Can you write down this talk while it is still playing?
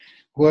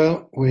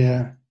Well,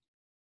 we're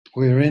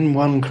in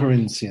 1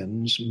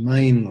 Corinthians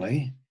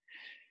mainly,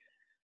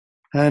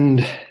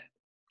 and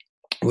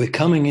we're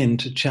coming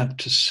into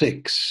chapter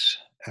 6.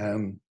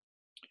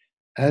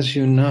 As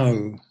you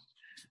know,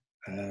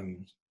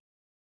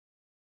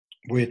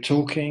 we're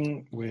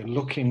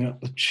looking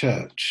at the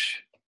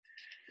church,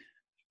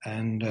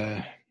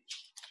 and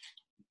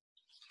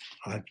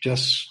I've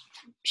just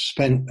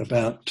spent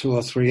about 2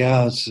 or 3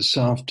 hours this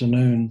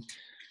afternoon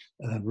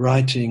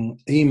writing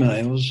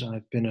emails.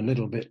 I've been a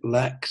little bit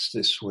lax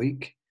this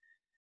week,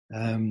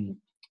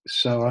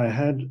 so I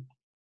had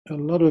a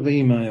lot of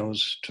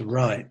emails to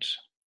write,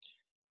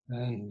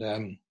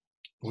 and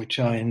which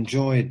I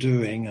enjoy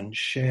doing and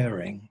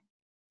sharing.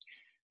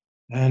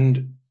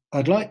 And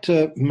I'd like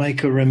to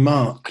make a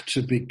remark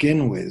to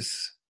begin with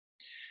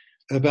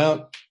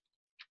about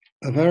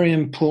a very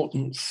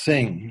important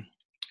thing.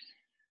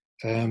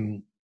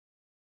 One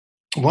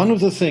of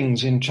the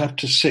things in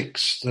chapter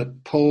 6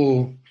 that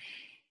Paul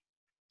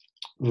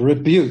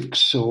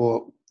rebukes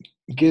or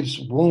gives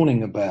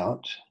warning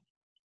about,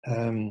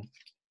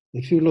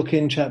 if you look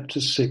in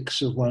chapter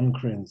 6 of 1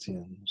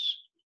 Corinthians,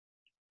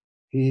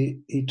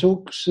 he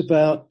talks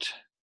about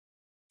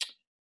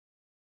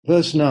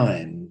verse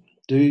 9.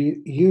 Do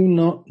you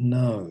not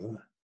know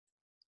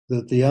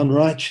that the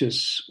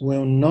unrighteous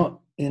will not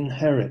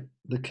inherit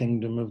the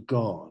kingdom of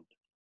God?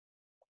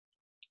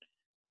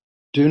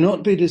 Do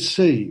not be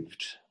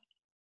deceived.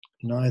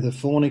 Neither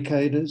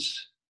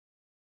fornicators,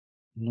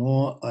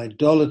 nor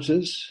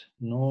idolaters,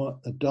 nor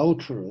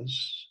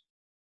adulterers,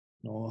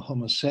 nor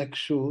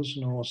homosexuals,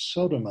 nor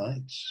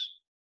sodomites,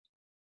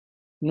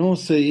 nor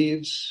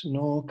thieves,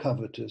 nor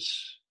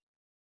covetous,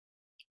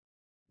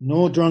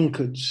 nor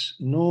drunkards,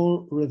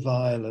 nor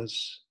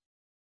revilers,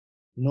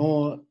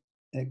 nor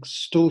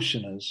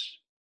extortioners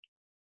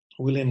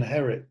will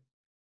inherit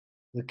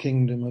the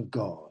kingdom of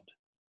God.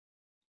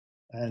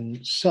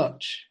 And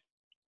such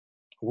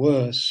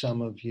were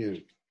some of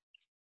you.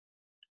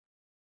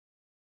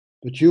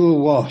 But you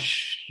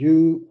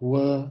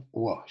were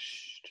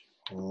washed,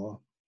 or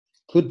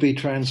could be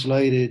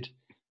translated,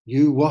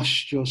 you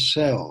washed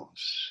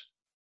yourselves,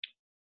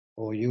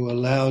 or you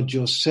allowed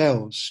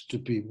yourselves to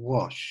be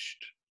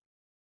washed.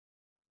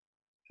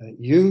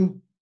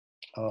 You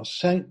are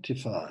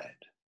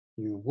sanctified,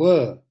 you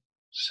were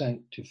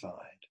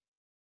sanctified,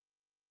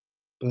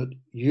 but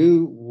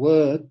you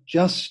were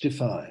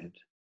justified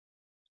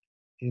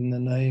in the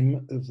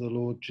name of the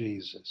Lord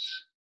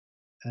Jesus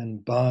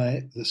and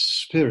by the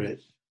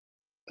Spirit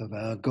of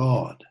our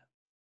God.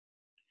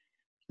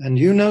 And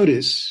you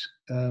notice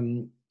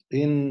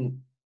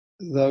in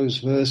those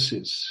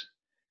verses,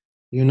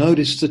 you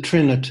notice the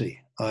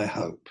Trinity, I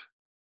hope.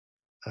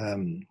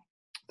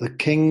 The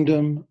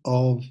kingdom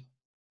of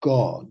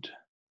God.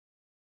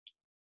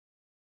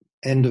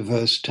 End of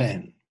verse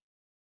 10.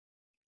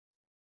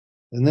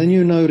 And then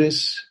you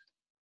notice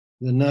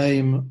the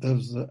name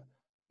of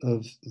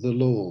the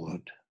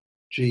Lord,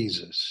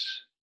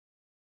 Jesus.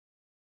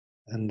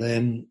 And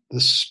then the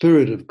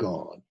Spirit of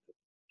God.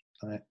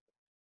 Right?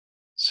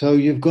 So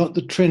you've got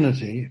the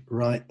Trinity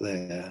right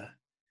there.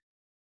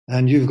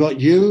 And you've got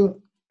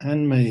you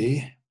and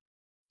me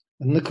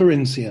and the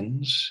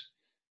Corinthians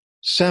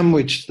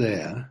sandwiched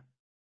there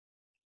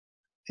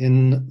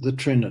in the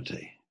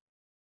Trinity.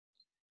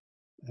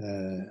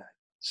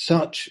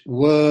 Such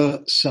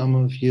were some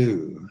of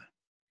you.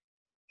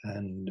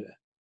 And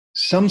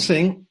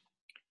something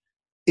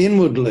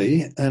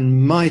inwardly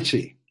and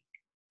mighty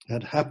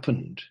had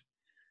happened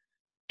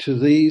to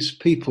these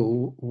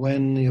people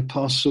when the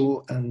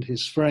apostle and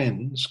his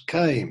friends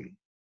came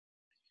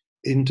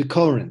into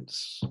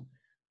Corinth,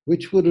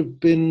 which would have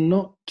been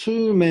not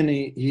too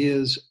many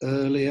years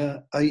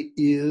earlier, 8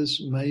 years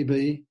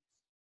maybe,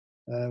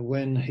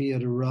 when he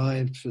had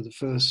arrived for the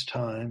first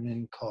time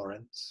in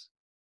Corinth.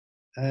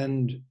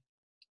 And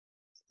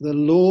the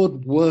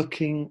Lord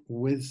working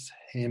with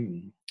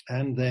him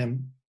and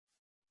them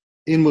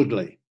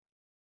inwardly.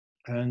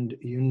 And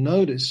you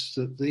notice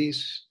that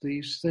these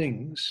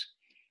things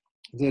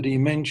that he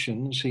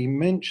mentions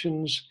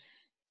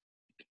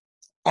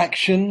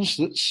actions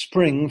that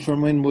spring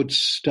from inward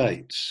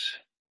states.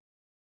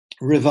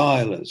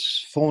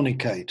 Revilers,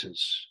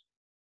 fornicators,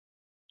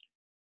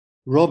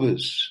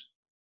 robbers,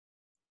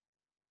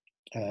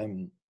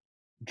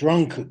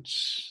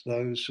 drunkards,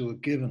 those who are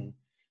given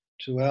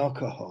to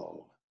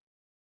alcohol.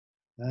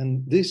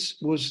 And this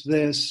was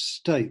their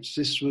states,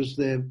 this was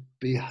their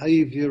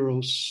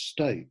behavioral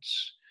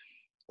states.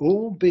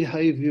 All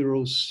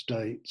behavioral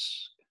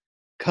states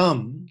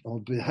come, or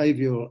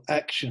behavioral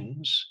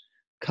actions,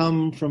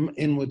 come from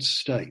inward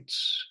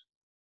states.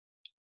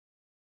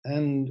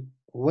 And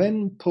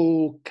when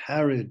Paul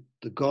carried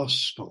the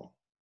gospel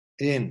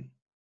in,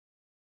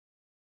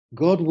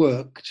 God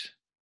worked,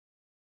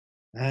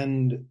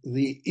 and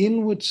the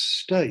inward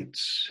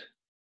states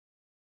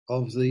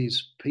of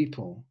these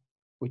people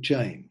were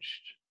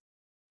changed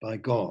by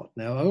God.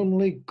 Now,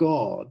 only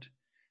God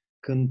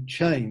can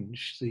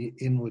change the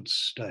inward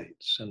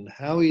states. And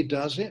how he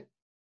does it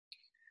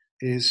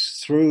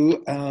is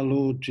through our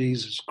Lord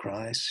Jesus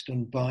Christ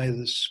and by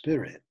the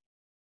Spirit.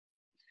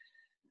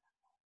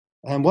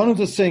 And one of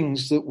the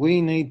things that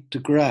we need to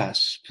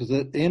grasp,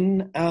 that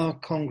in our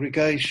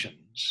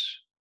congregations,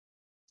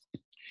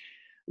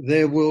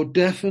 there will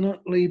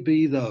definitely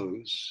be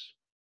those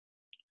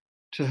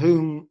to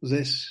whom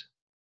this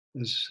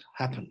has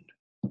happened.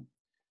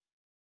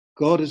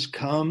 God has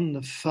come,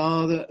 the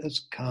Father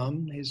has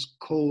come, his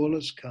call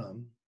has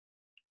come,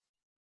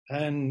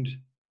 and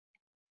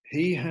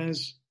he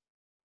has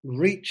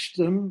reached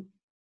them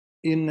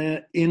in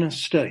their inner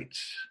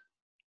states,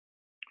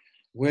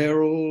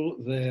 where all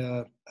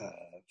their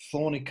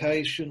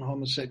fornication,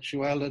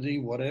 homosexuality,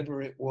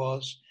 whatever it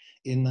was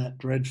in that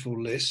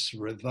dreadful list,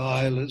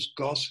 revilers,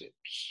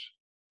 gossips,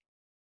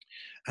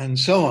 and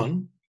so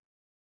on,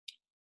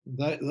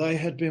 they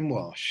had been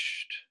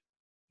washed.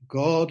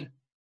 God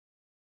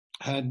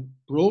had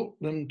brought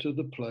them to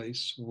the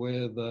place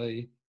where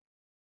they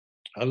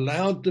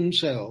allowed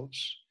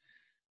themselves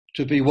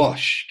to be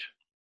washed.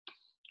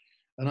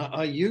 And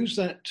I use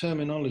that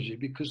terminology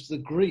because the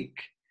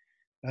Greek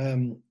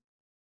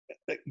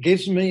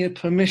gives me a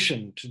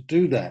permission to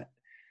do that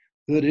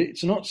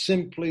it's not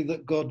simply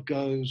that God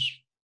goes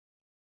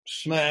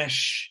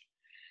smash,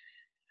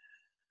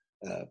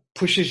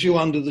 pushes you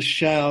under the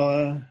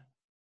shower,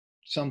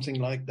 something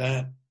like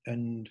that,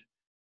 and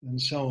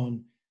so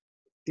on.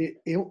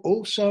 It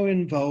also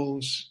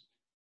involves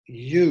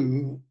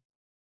you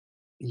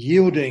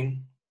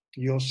yielding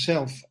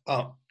yourself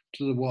up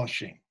to the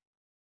washing.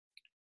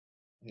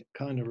 It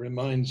kind of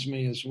reminds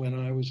me as when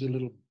I was a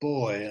little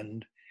boy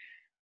and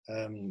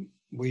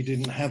we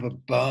didn't have a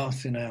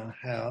bath in our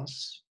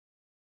house,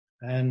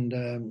 and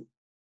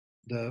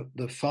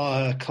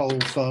the coal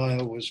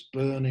fire was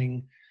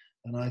burning,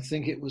 and I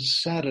think it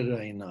was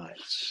Saturday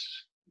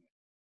nights,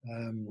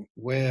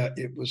 where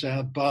it was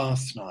our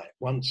bath night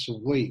once a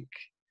week.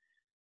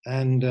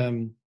 And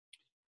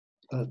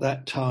at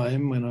that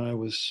time, when I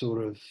was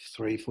sort of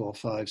 3, 4,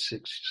 5,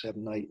 6,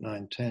 7, 8,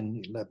 9,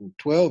 10, 11,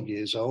 12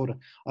 years old,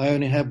 I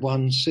only had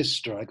one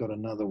sister. I got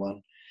another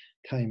one,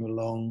 came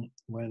along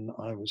when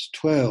I was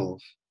 12.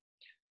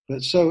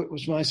 But so it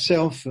was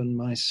myself and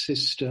my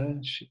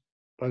sister.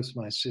 Both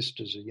my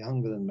sisters are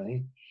younger than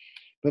me.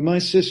 But my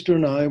sister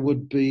and I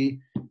would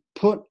be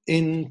put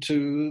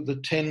into the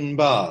tin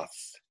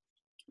bath.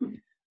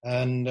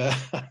 And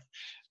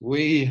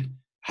we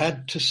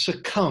had to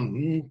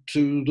succumb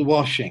to the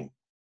washing.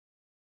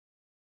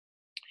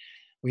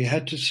 We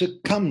had to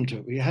succumb to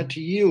it. We had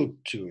to yield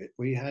to it.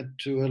 We had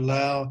to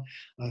allow,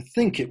 I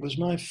think it was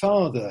my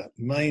father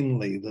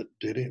mainly that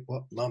did it.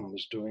 What Mum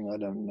was doing, I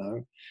don't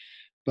know.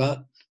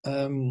 But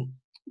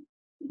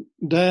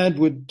Dad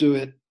would do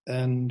it.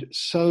 And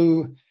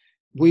so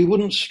we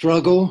wouldn't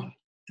struggle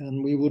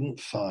and we wouldn't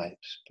fight.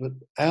 But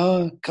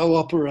our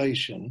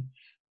cooperation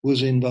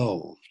was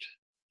involved.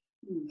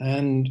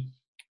 And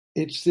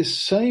it's this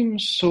same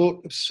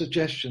sort of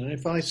suggestion. And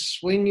if I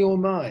swing your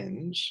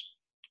minds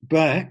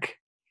back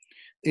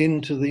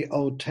into the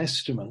Old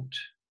Testament,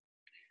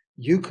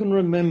 you can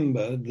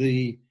remember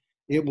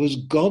it was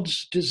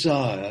God's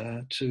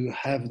desire to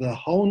have the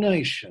whole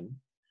nation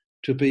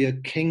to be a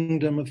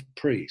kingdom of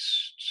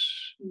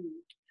priests.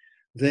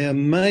 Their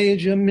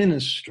major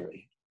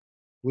ministry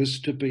was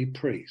to be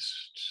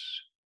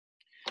priests.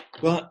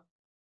 But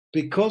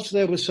because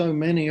there were so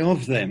many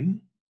of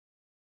them,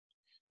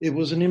 it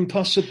was an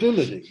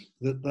impossibility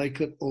that they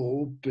could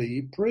all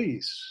be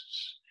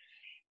priests.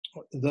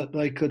 That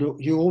they could,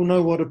 you all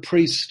know what a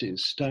priest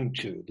is, don't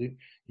you?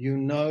 You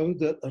know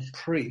that a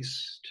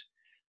priest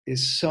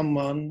is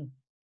someone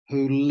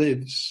who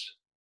lives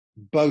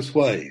both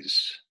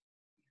ways.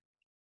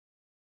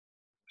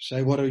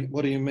 Say, what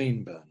do you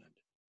mean, Bernard?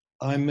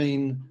 I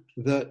mean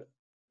that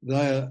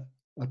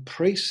a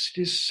priest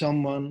is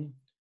someone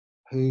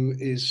who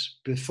is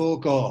before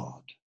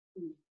God,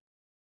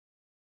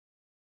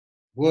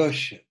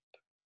 worship,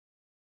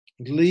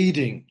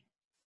 leading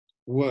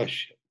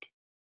worship.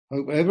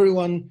 Hope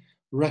everyone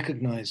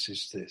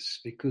recognizes this,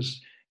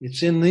 because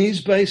it's in these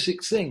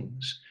basic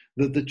things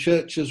that the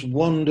church has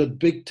wandered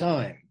big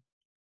time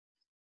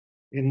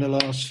in the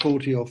last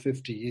 40 or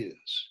 50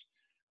 years,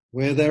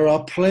 where there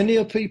are plenty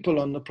of people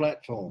on the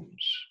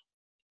platforms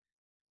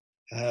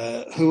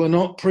who are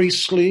not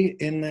priestly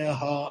in their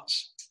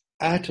hearts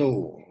at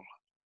all.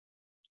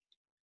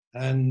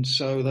 And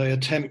so they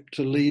attempt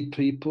to lead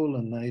people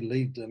and they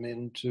lead them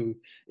into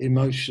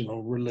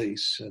emotional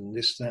release and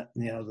this, that,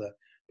 and the other.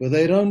 But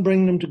they don't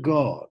bring them to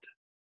God.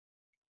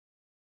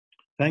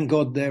 Thank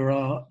God there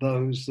are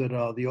those that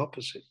are the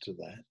opposite to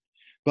that.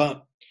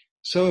 But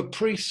so a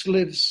priest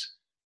lives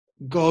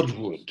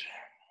Godward,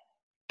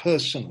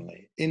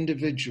 personally,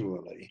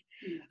 individually,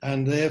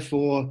 and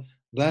therefore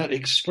that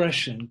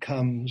expression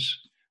comes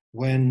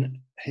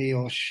when he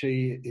or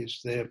she is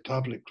there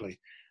publicly.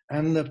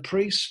 And the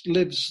priest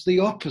lives the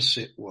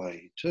opposite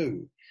way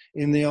too.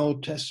 In the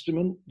Old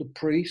Testament, the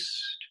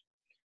priest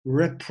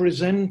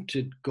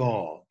represented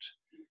God,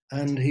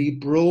 and he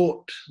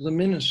brought the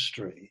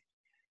ministry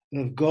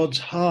of God's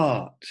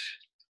heart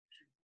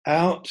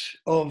out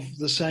of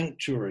the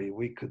sanctuary,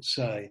 we could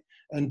say,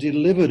 and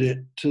delivered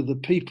it to the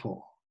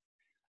people.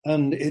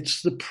 And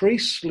it's the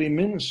priestly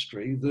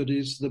ministry that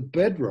is the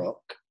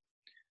bedrock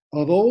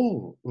of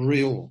all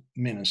real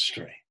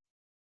ministry.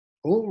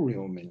 All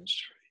real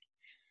ministry.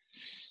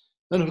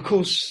 And of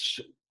course,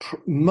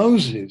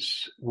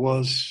 Moses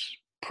was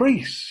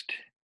priest.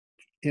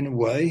 In a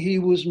way, he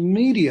was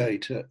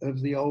mediator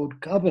of the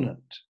old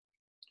covenant.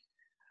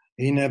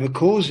 He never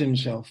calls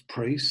himself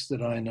priest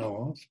that I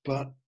know of,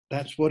 but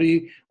that's what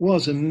he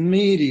was, a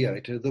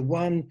mediator, the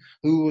one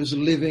who was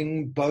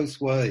living both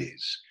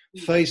ways,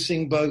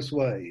 facing both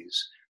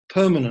ways,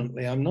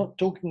 permanently. I'm not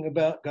talking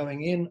about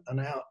going in and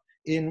out,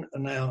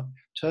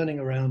 turning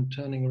around.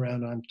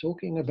 I'm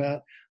talking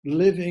about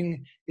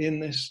living in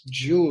this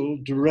dual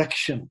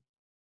direction.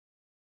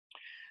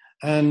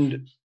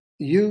 And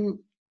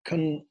you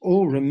can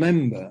all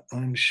remember,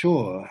 I'm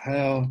sure,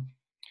 how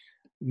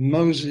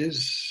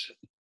Moses,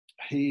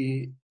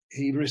 he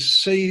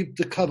received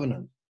the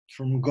covenant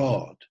from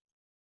God.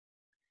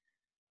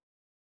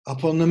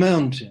 Up on the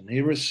mountain, he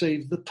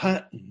received the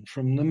pattern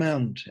from the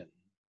mountain.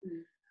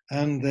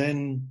 And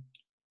then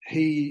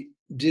he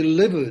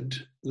delivered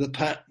the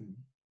pattern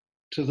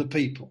to the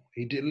people.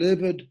 He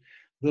delivered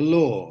the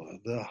law,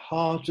 the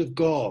heart of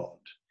God,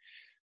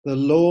 the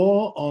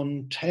law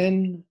on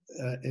 10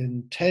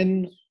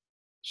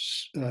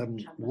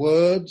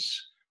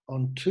 words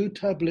on 2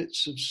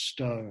 tablets of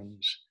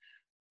stones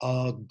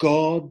are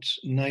God's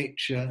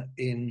nature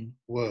in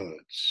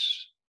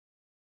words.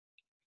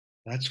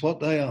 That's what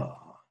they are.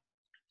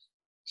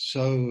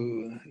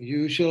 So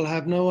you shall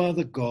have no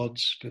other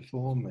gods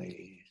before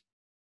me.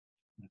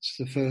 That's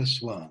the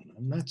first one.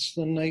 And that's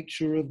the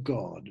nature of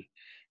God.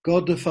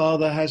 God the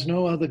Father has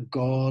no other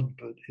God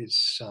but his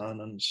Son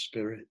and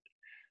Spirit.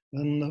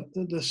 And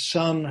the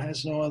Son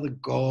has no other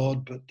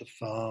God but the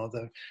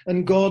Father.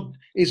 And God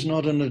is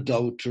not an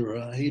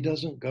adulterer. He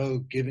doesn't go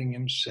giving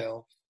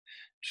himself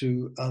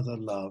to other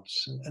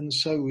loves. And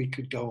so we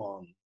could go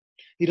on.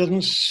 He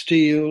doesn't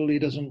steal. He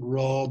doesn't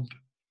rob.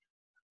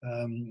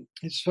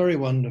 It's very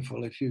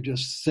wonderful if you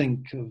just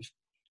think of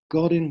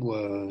God in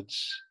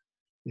words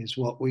is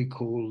what we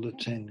call the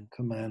 10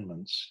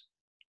 Commandments,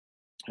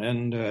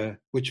 and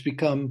which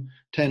become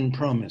 10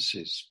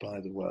 promises, by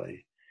the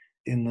way,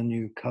 in the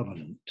New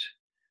Covenant.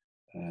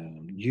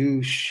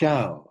 You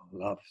shall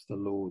love the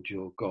Lord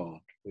your God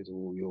with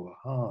all your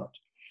heart.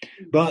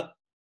 But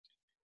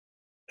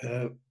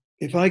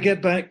if I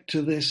get back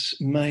to this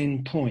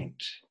main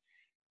point,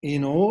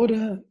 in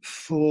order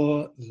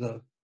for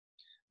the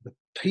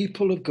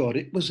people of God,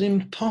 it was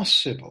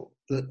impossible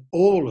that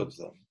all of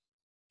them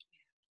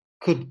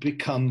could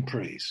become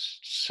priests.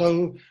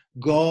 So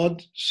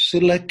God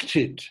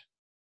selected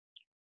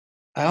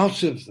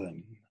out of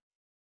them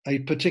a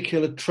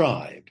particular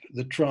tribe,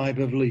 the tribe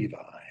of Levi.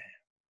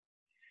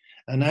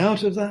 And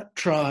out of that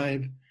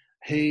tribe,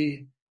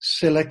 he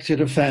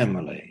selected a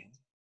family,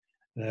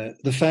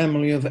 the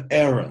family of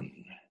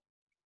Aaron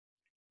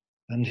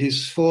and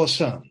his 4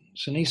 sons.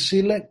 And he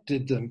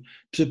selected them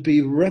to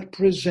be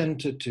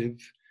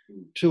representative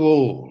to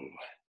all,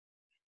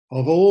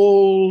 of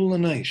all the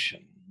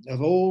nation,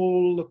 of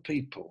all the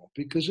people,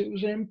 because it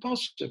was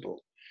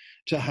impossible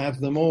to have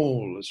them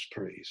all as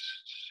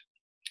priests.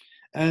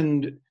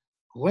 And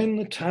when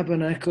the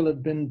tabernacle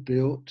had been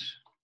built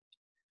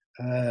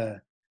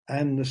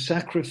and the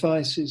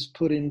sacrifices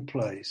put in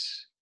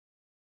place,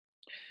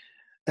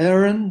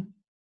 Aaron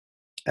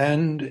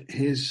and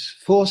his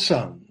 4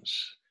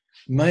 sons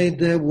made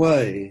their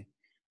way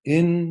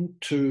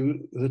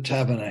into the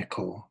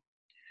tabernacle,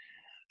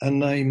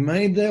 and they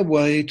made their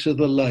way to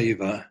the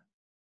laver,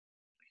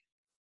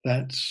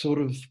 that sort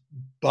of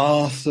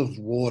bath of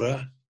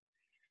water,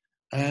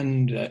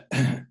 and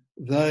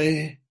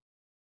they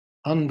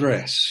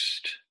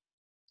undressed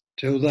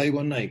till they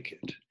were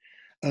naked,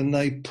 and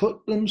they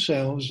put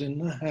themselves in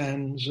the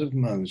hands of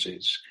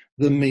Moses,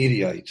 the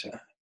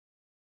mediator,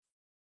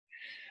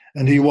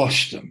 and he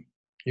washed them.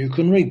 You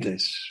can read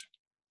this.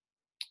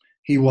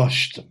 He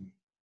washed them.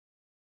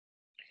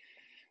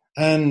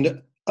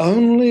 And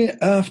only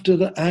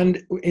after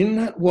and in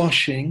that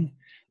washing,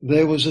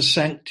 there was a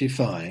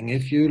sanctifying.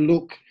 If you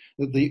look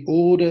at the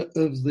order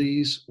of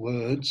these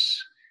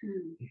words,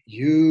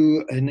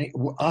 you and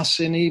us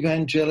in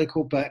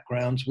evangelical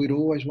backgrounds, we'd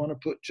always want to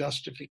put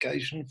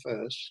justification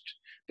first,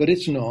 but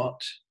it's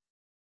not.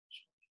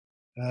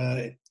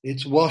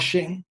 It's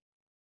washing,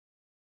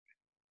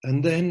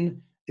 and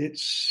then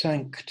it's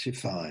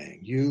sanctifying.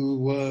 You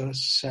were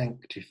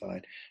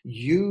sanctified.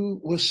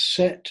 You were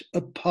set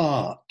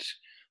apart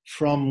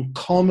from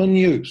common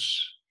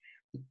use.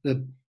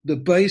 The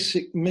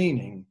basic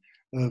meaning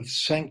of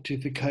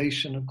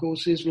sanctification, of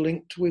course, is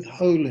linked with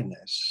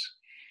holiness.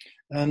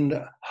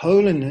 And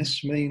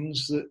holiness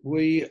means that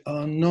we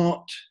are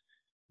not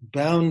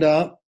bound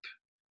up.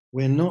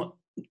 We're not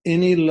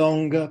any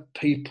longer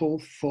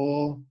people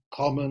for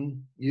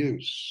common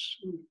use.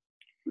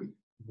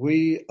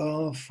 We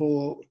are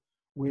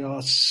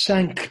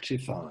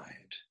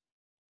sanctified.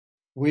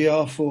 We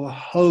are for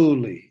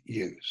holy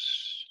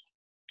use.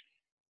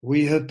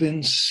 We have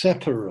been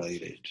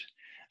separated.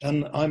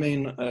 And I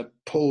mean,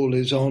 Paul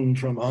is on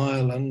from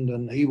Ireland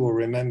and he will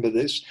remember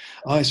this.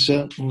 I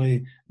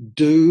certainly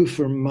do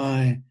from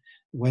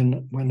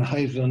when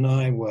Hazel and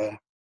I were,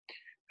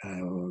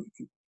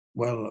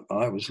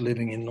 I was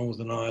living in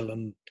Northern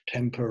Ireland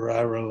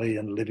temporarily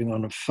and living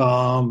on a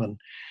farm, and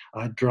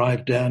I'd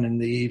drive down in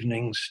the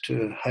evenings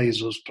to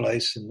Hazel's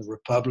place in the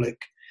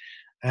Republic,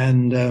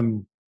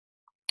 and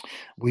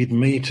we'd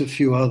meet a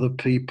few other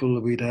people.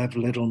 We'd have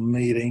little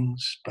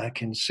meetings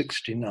back in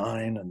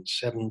 69 and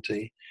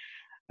 70.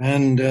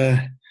 And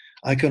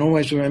I can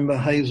always remember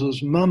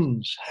Hazel's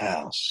mum's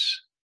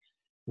house,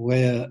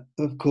 where,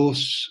 of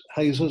course,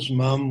 Hazel's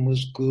mum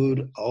was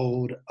good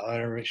old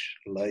Irish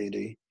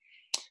lady.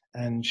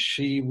 And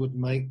she would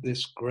make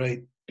this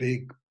great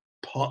big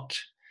pot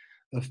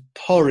of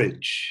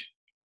porridge,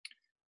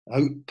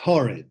 oat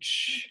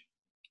porridge,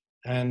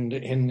 and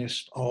in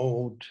this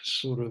old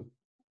sort of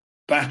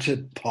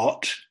battered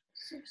pot,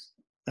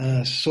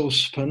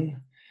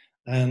 saucepan,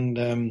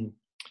 and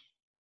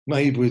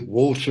made with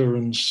water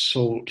and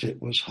salt.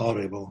 It was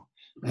horrible.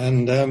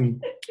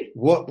 And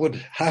what would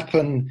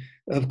happen,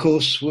 of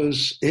course,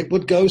 was it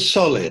would go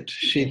solid.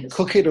 She'd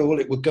cook it all.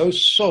 It would go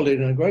solid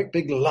in a great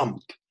big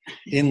lump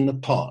in the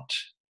pot.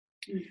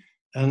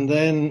 And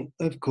then,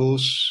 of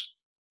course,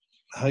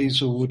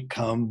 Hazel would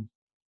come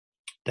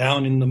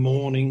down in the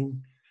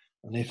morning,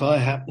 and if I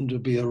happened to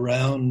be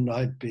around,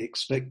 I'd be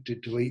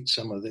expected to eat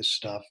some of this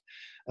stuff.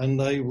 And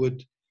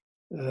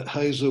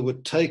Hazel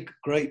would take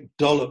great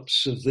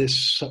dollops of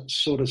this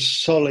sort of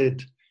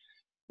solid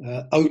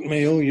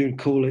oatmeal, you'd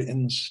call it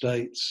in the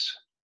States,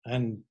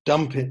 and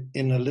dump it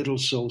in a little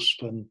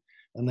saucepan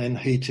and then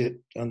heat it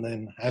and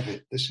then have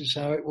it. This is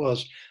how it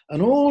was.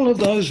 And all of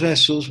those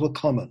vessels were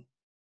common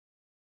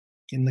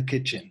in the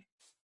kitchen.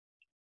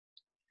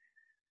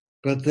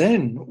 But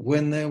then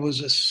when there was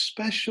a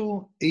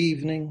special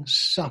evening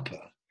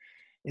supper,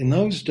 in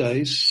those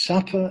days,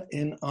 supper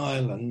in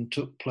Ireland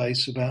took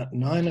place about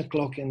 9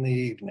 o'clock in the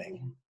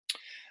evening,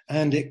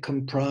 and it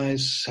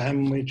comprised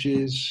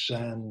sandwiches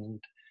and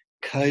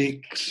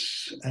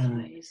cakes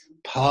and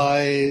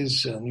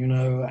pies and,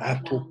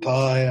 apple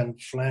pie and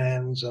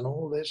flans and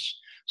all this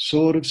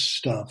sort of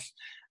stuff.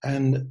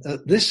 And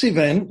at this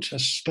event, a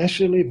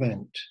special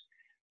event,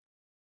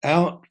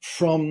 out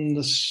from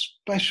the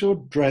special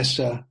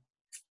dresser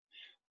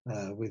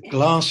with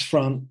glass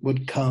front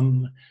would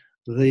come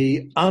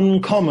the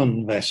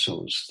uncommon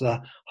vessels,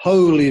 the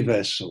holy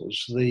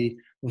vessels, the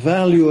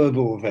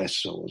valuable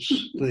vessels,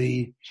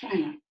 the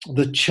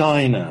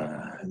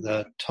china,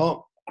 the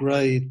top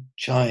grade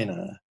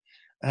china,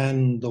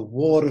 and the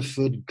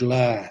Waterford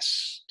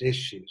glass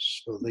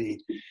dishes for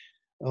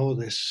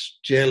this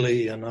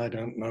jelly, and I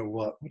don't know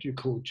what do you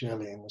call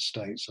jelly in the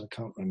States? I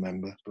can't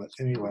remember, but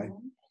anyway,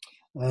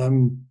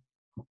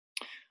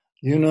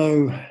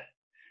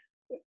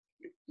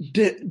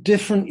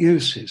 different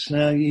uses.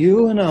 Now,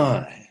 you and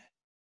I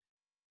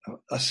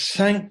are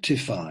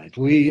sanctified.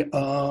 We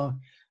are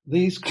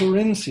these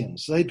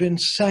Corinthians. They've been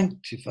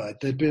sanctified.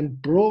 They've been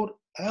brought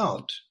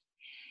out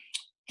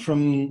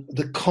from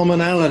the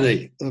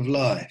commonality of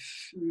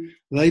life.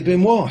 They've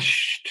been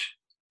washed.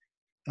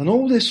 And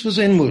all this was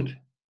inward.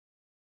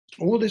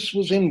 All this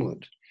was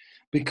inward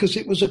because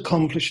it was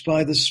accomplished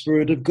by the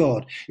Spirit of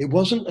God. It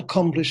wasn't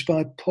accomplished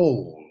by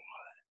Paul.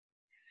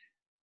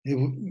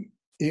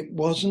 It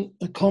wasn't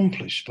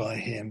accomplished by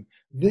him.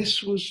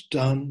 This was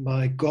done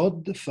by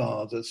God the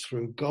Father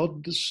through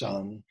God the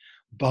Son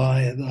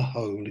by the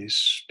Holy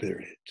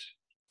Spirit.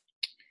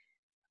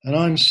 And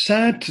I'm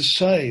sad to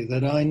say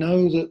that I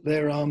know that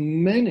there are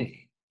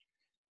many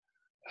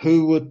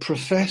who would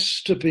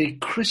profess to be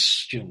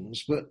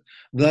Christians, but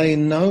they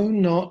know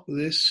not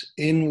this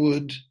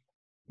inward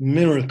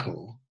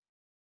miracle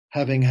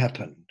having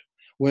happened,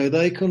 where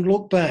they can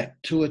look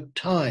back to a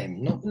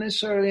time, not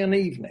necessarily an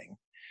evening,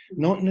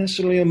 not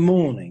necessarily a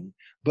morning,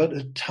 but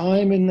a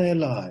time in their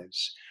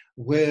lives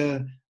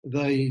where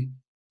they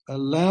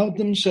allowed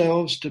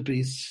themselves to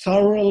be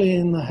thoroughly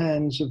in the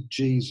hands of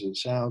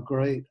Jesus, our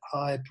great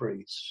high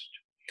priest.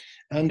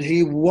 And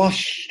he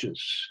washed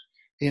us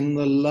in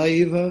the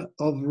laver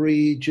of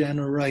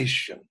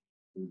regeneration.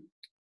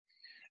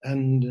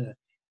 And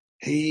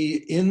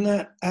in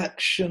that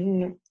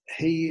action,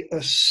 he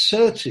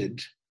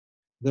asserted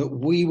that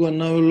we were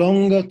no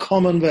longer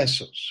common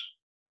vessels.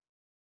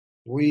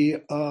 We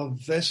are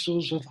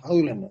vessels of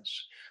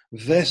holiness,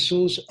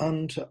 vessels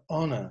unto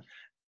honor,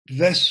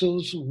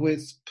 vessels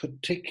with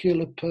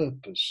particular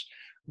purpose,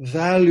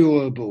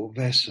 valuable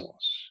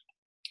vessels.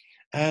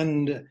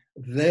 And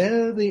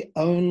they're the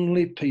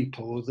only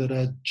people that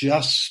are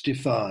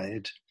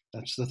justified,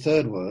 that's the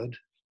third word,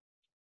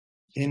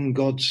 in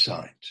God's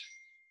sight.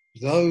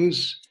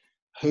 Those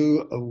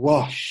who are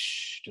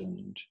washed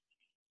and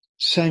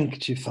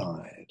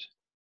sanctified.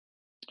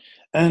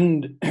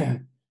 And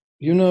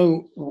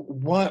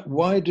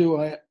why do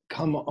I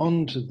come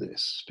on to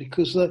this?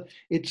 Because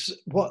it's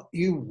what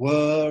you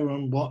were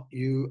and what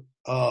you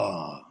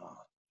are.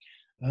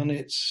 And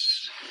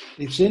it's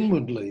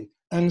inwardly.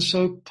 And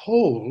so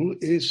Paul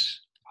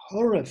is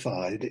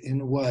horrified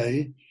in a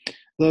way,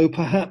 though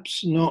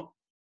perhaps not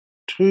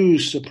too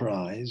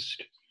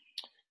surprised,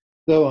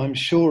 though I'm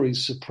sure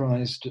he's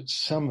surprised at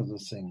some of the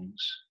things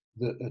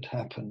that had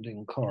happened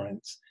in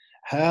Corinth,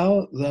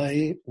 how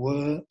they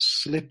were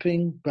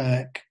slipping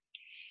back,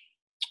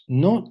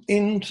 not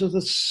into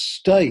the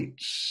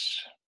states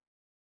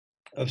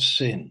of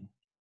sin,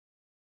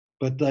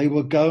 but they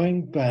were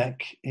going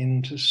back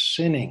into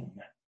sinning.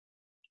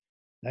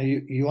 Now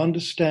you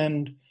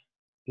understand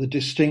the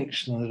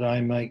distinction that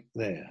I make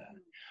there.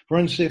 For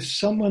instance, if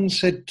someone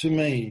said to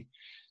me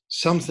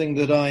something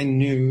that I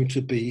knew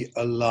to be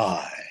a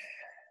lie,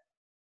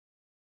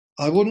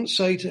 I wouldn't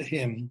say to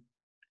him,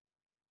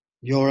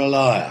 "You're a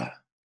liar,"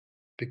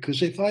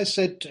 because if I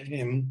said to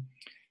him,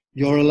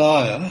 "You're a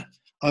liar,"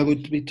 I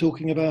would be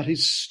talking about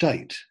his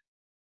state.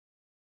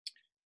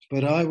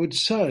 But I would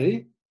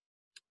say,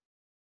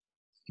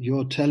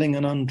 "You're telling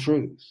an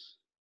untruth.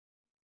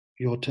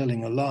 You're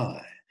telling a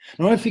lie."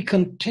 Now, if he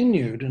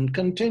continued and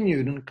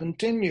continued and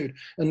continued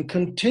and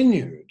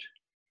continued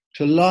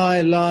to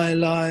lie,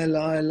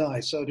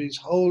 so that his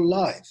whole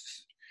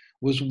life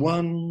was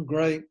one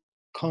great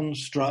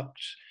construct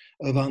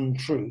of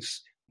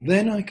untruth,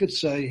 then I could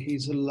say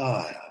he's a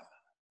liar.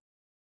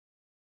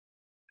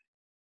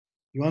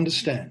 You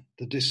understand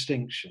the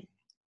distinction?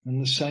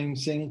 And the same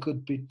thing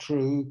could be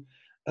true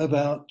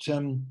about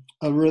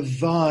a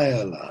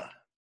reviler,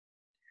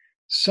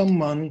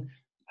 someone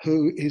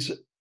who is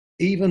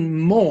even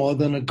more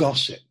than a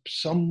gossip,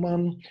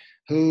 someone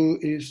who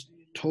is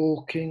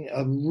talking,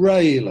 a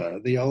railer,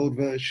 the old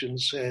version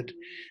said,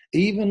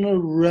 even a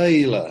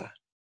railer,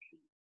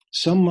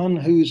 someone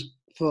who's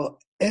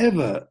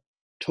forever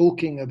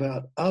talking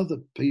about other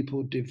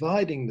people,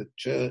 dividing the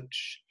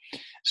church,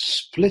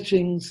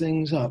 splitting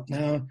things up.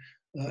 Now,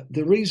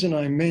 the reason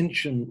I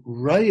mention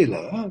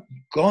railer,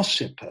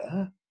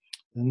 gossiper,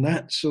 and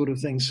that sort of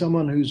thing,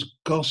 someone whose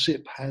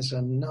gossip has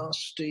a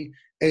nasty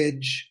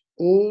edge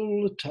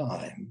all the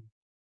time.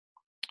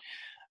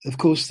 Of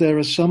course, there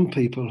are some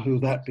people who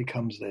that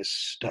becomes their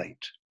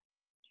state.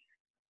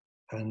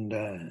 And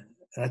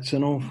that's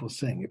an awful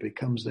thing. It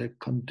becomes their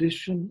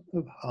condition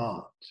of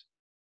heart.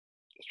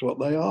 That's what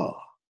they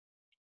are.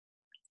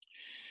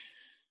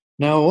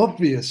 Now,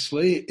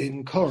 obviously,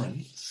 in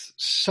Corinth,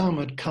 some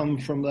had come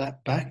from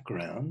that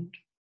background.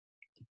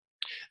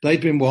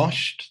 They'd been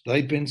washed,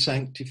 they'd been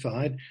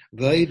sanctified,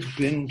 they'd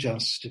been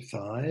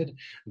justified.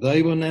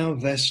 They were now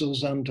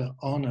vessels unto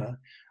honor,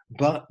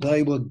 but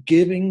they were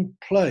giving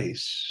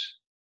place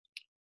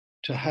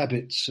to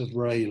habits of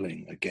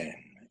railing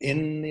again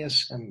in the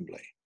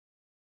assembly.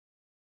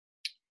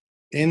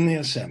 In the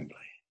assembly.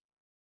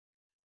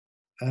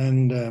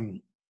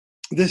 And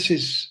this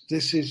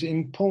is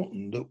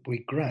important that we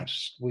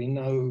grasp. We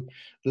know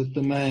that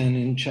the man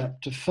in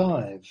chapter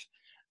 5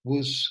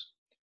 was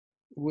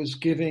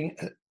giving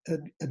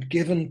had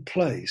given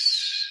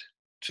place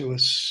to a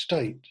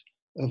state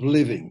of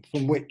living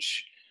from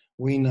which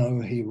we know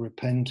he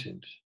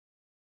repented.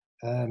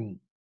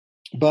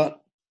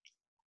 But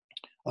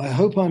I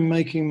hope I'm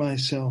making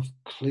myself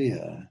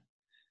clear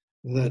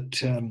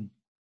that,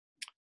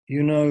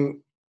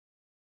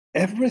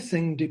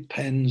 everything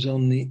depends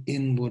on the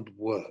inward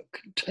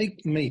work.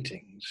 Take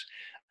meetings.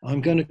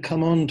 I'm going to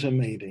come on to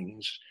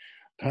meetings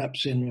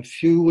perhaps in a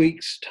few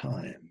weeks'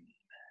 time.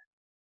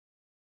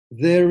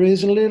 There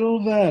is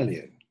little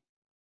value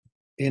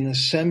in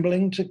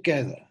assembling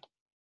together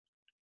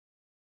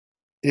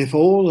if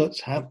all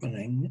that's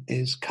happening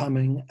is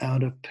coming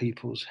out of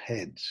people's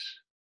heads.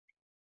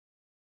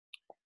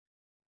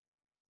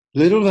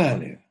 Little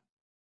value.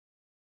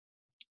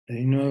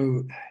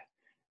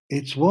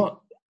 It's what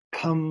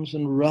comes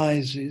and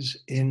rises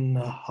in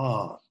the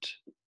heart.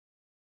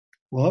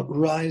 What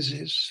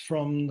rises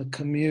from the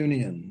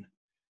communion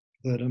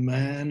that a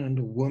man and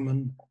a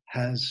woman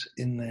has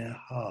in their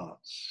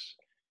hearts.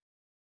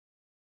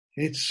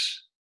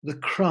 It's the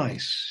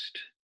Christ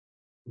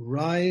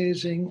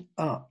rising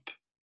up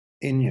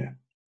in you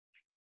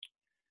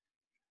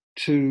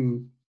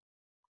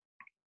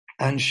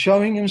and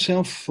showing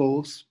himself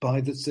forth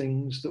by the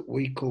things that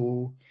we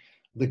call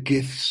the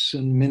gifts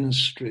and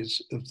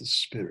ministries of the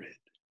Spirit.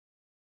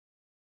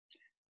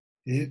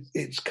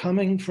 It's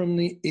coming from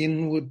the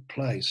inward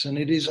place, and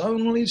it is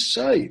only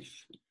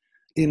safe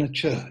in a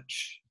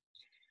church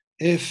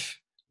if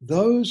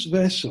those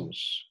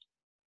vessels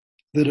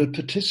that are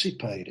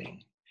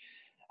participating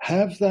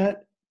have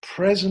that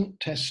present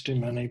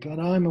testimony, but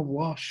I'm a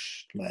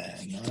washed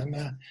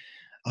man,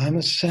 I'm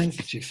a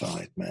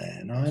sanctified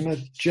man, I'm a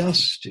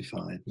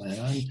justified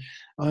man,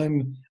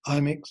 I'm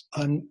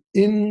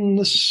in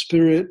the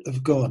Spirit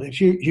of God. If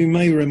you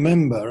may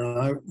remember,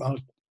 and I'll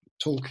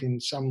talk in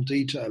some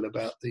detail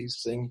about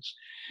these things,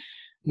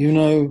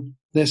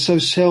 they're so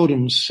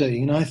seldom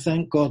seen. I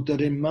thank God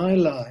that in my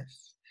life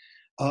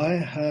I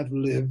have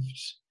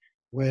lived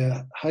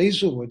where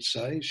Hazel would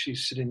say,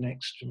 she's sitting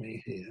next to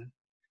me here,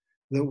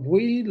 that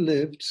we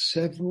lived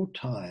several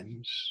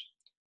times.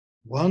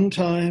 One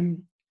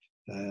time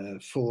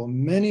for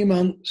many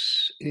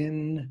months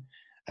in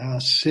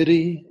our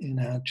city, in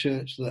our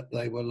church, that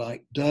they were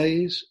like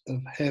days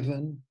of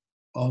heaven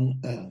on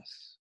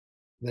earth.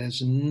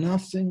 There's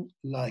nothing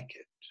like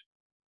it,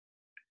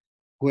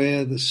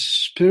 where the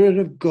Spirit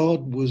of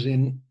God was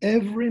in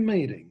every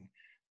meeting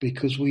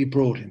because we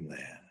brought him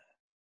there.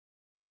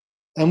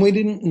 And we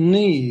didn't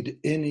need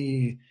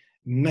any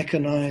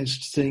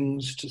mechanized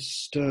things to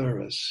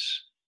stir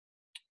us,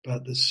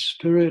 but the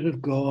Spirit of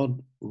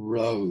God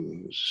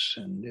rose.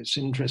 And it's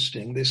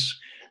interesting, this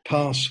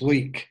past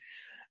week,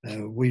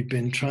 we've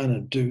been trying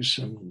to do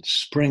some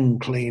spring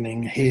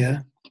cleaning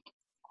here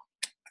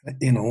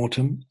in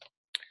autumn.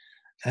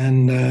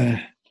 And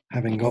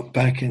having got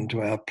back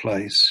into our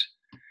place,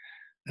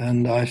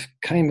 and I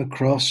came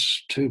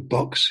across 2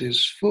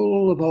 boxes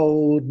full of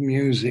old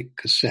music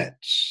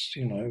cassettes.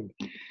 You know,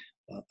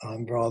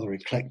 I'm rather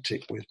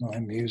eclectic with my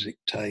music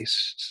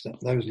tastes.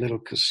 Those little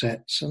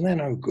cassettes, and they're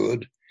no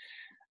good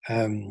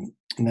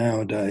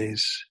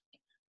nowadays.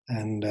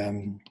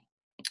 And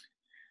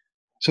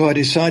so I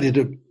decided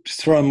to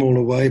throw them all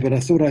away, but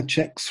I thought I'd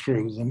check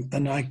through them,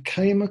 and I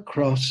came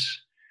across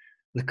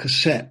the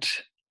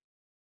cassette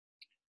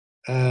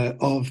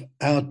of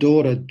our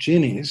daughter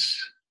Ginny's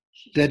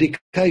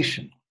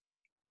dedication.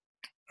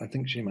 I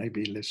think she may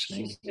be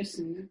listening. She's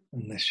listening.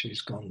 Unless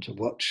she's gone to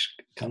watch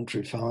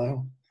Country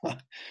File.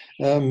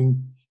 You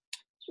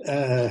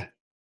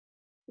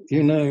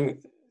know,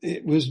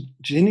 it was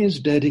Ginny's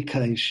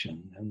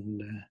dedication,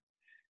 and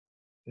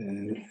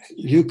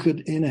you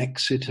could, in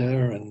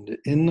Exeter and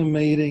in the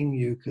meeting,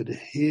 you could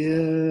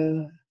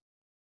hear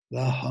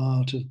the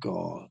heart of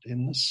God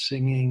in the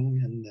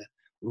singing and the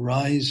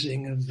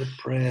rising of the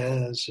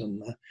prayers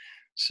and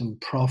some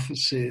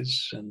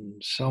prophecies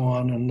and so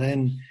on. And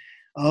then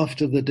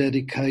after the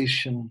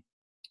dedication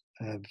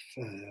of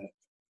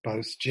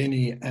both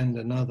Ginny and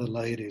another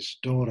lady's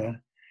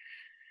daughter,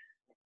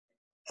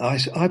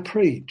 I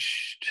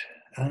preached.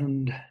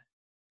 And,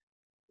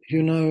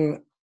 you know,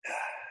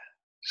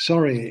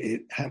 sorry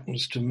it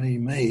happens to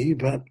me,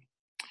 but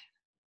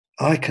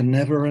I can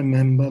never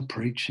remember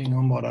preaching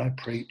on what I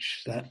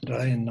preached that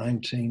day in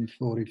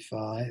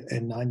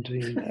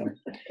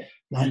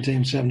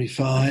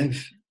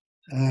 1975.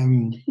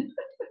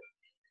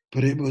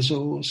 But it was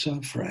all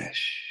so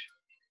fresh.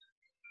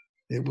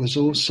 It was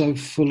all so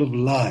full of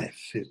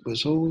life. It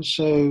was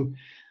also,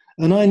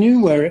 and I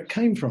knew where it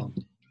came from.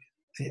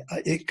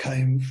 It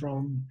came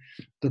from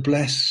the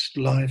blessed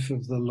life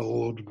of the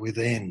Lord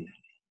within.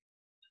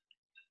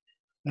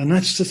 And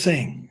that's the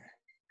thing.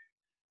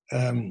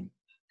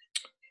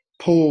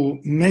 Paul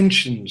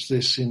mentions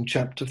this in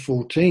chapter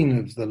 14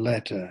 of the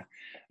letter,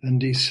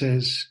 and he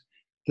says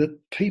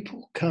that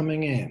people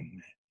coming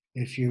in,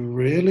 if you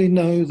really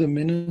know the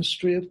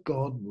ministry of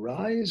God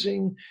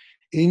rising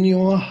in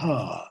your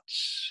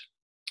hearts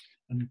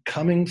and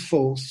coming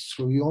forth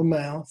through your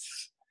mouth,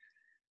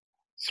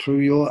 through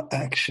your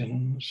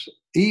actions,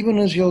 even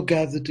as you're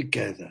gathered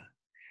together,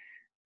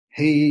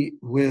 he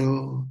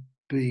will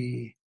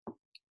be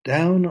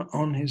down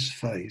on his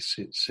face,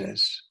 it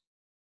says,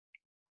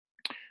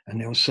 and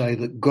he'll say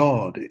that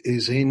God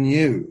is in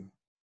you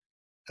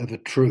of a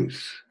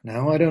truth.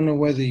 Now, I don't know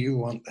whether you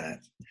want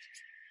that,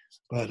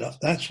 but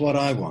that's what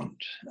I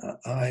want.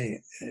 I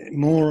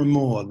more and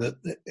more that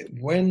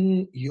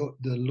when the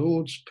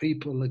Lord's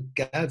people are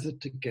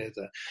gathered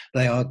together,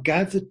 they are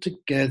gathered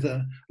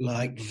together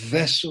like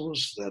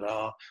vessels that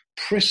are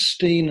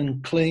pristine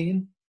and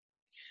clean.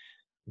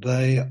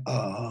 They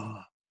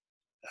are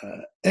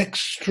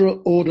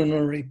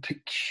extraordinary,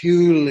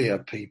 peculiar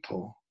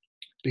people,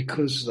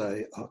 because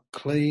they are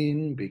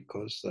clean,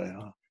 because they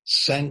are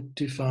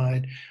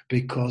sanctified,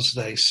 because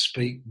they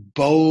speak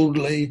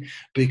boldly,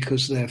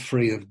 because they're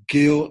free of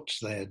guilt,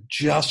 they're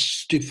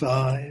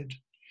justified,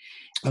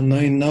 and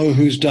they know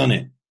who's done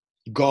it.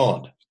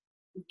 God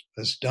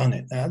has done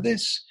it. Now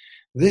this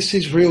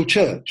is real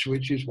church,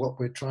 which is what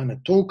we're trying to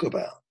talk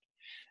about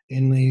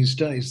in these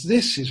days.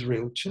 This is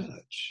real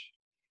church,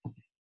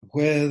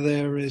 where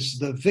there is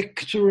the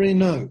victory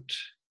note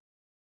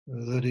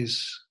that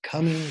is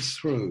coming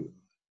through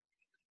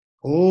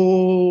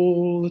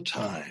all the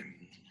time.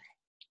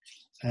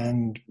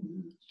 And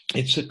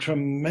it's a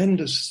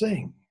tremendous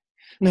thing.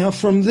 Now,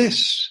 from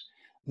this,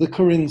 the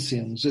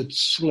Corinthians had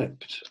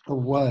slipped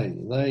away.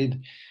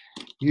 They'd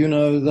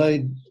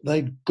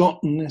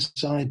gotten this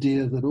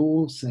idea that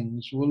all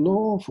things were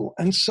lawful.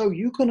 And so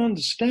you can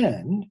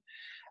understand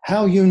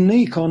how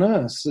unique on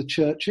earth the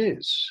church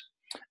is.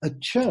 A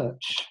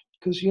church,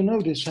 because you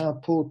notice how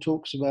Paul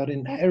talks about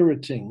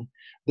inheriting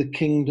the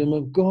kingdom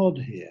of God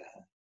here.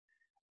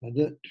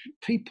 That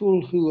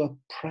people who are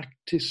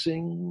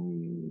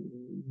practicing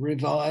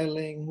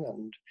reviling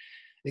and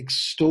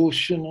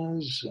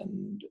extortioners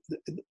and,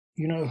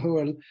 who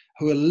are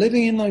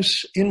living in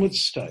those inward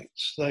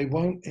states, they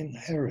won't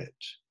inherit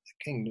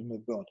the kingdom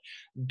of God.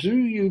 Do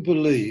you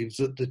believe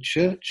that the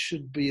church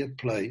should be a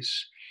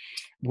place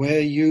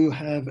where you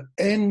have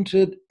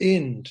entered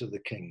into the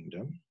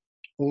kingdom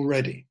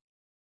already,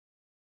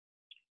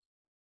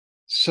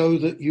 so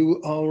that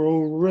you are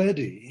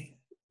already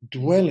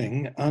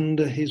dwelling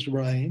under his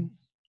reign?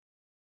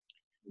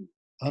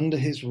 under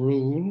his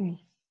rule,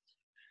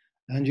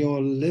 and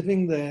you're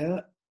living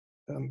there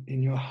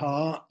in your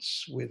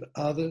hearts with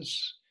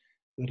others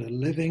that are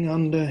living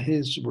under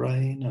his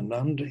reign and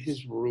under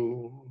his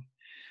rule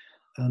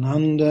and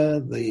under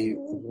the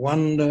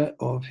wonder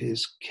of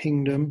his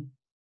kingdom.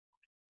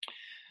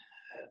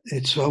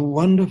 It's a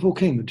wonderful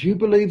kingdom. Do you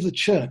believe the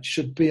church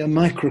should be a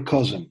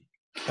microcosm,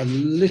 a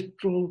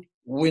little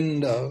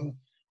window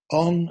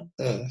on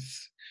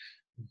earth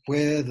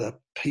where the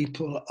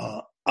people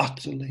are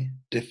utterly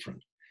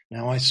different?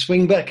 Now I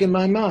swing back in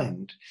my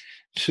mind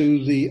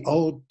to the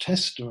Old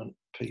Testament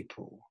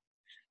people,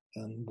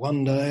 and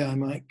one day I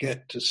might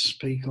get to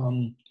speak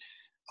on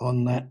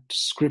that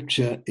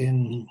scripture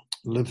in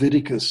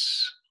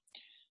Leviticus,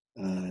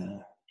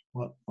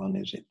 what one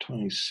is it,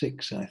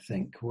 26 I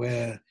think,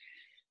 where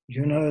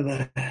you know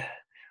that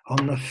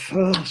on the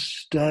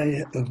first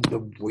day of the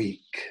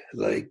week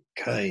they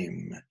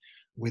came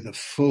with a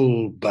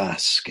full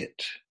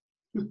basket.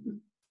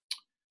 And,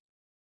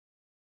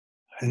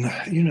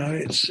 you know,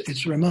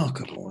 it's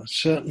remarkable. A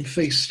certain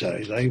feast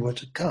day they were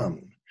to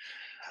come.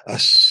 A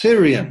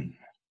Syrian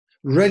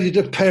ready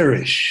to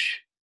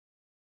perish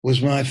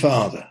was my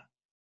father.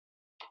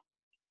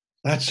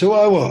 That's who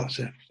I was,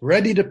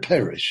 ready to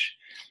perish.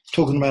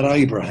 Talking about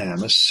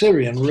Abraham, a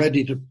Syrian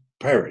ready to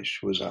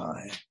perish was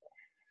I.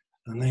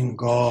 And then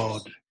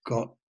God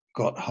got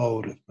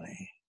hold of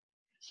me.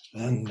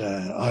 And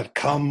I've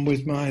come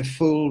with my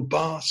full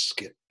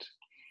basket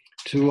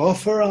to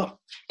offer up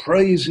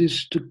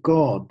praises to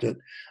God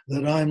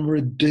that I'm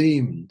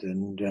redeemed.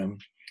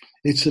 And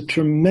it's a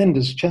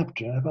tremendous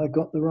chapter. Have I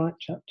got the right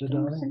chapter,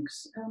 darling?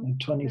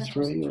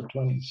 23 or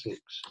 26?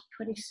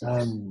 26.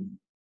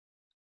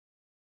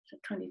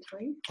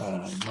 23?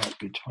 It might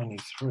be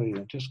 23.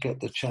 I'll just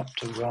get the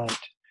chapter right.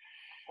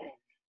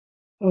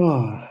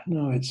 Oh,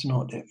 no, it's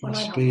not. It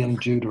must be in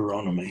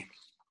Deuteronomy.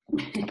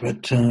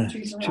 But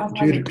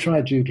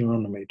try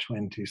Deuteronomy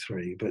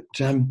 23. But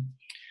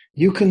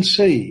you can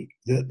see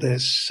that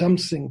there's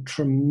something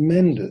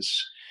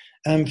tremendous.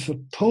 And for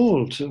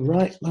Paul to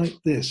write like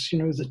this, you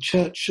know, the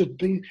church should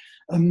be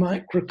a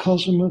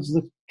microcosm of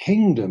the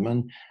kingdom.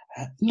 And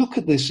look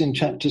at this in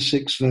chapter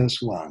 6,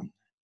 verse 1.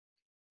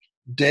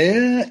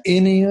 Dare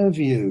any of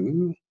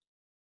you,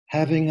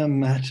 having a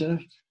matter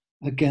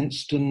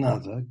against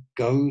another,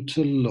 go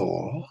to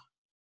law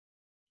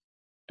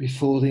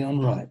before the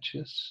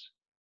unrighteous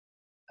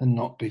and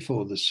not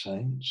before the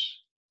saints?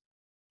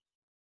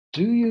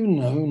 Do you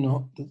know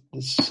not that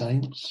the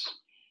saints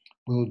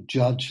will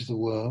judge the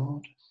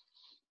world?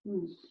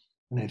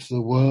 And if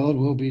the world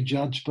will be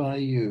judged by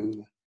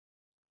you,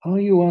 are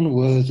you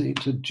unworthy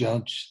to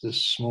judge the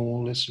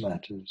smallest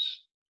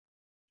matters?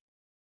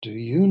 Do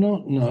you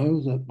not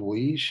know that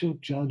we shall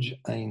judge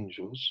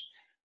angels?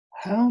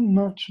 How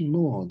much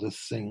more the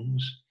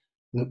things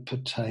that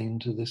pertain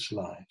to this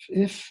life?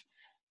 If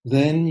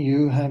then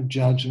you have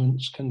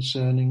judgments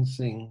concerning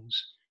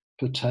things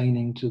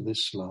pertaining to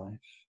this life,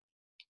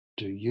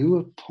 do you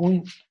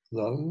appoint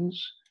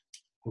those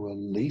who are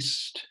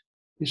least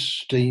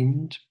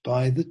esteemed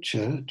by the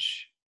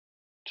church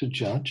to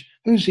judge?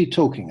 Who's he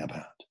talking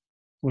about?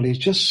 Well, he's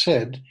just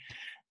said,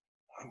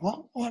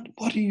 what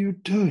are you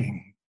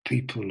doing,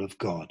 people of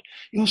God?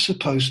 You're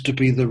supposed to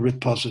be the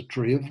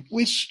repository of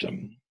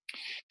wisdom.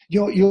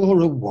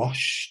 You're a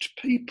washed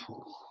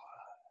people.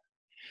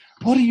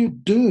 What are you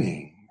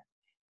doing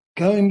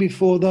going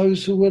before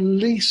those who are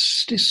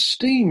least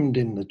esteemed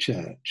in the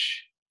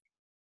church?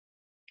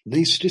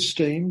 Least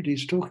esteemed,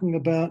 he's talking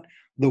about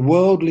the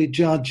worldly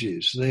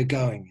judges they're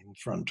going in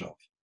front of.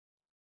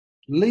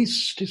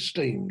 Least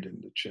esteemed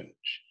in the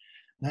church.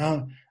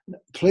 Now,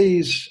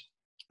 please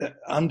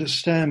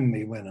understand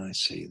me when I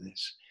say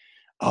this.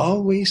 Are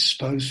we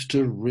supposed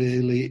to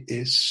really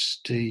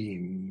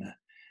esteem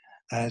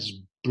as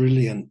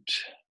brilliant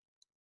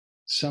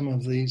some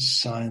of these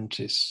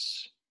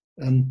scientists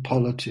and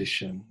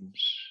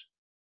politicians?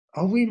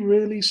 Are we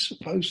really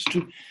supposed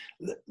to?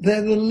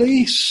 They're the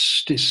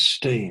least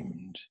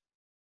esteemed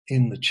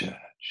in the church.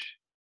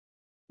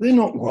 They're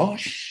not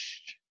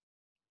washed.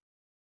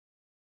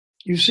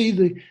 You see,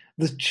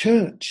 the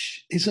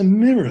church is a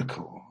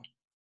miracle.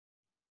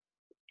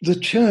 The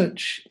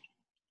church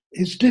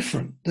is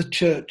different. The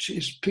church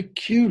is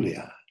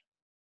peculiar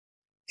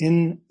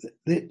in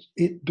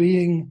it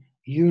being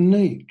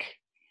unique.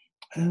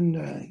 And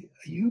are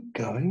you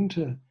going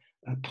to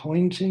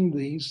appointing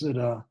these that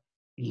are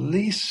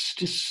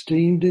least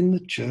esteemed in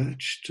the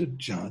church to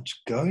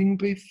judge, going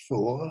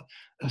before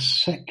a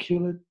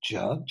secular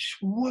judge?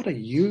 What are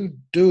you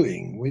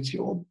doing with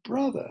your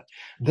brother?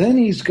 Then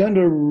he's going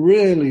to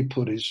really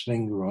put his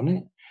finger on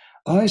it.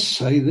 I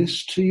say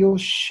this to your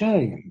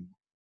shame.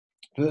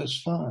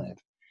 Verse 5.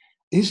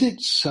 Is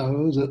it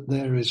so that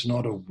there is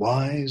not a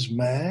wise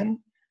man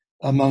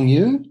among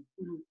you?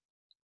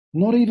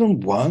 Not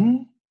even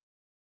one?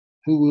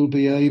 Who will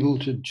be able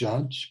to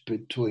judge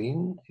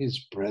between his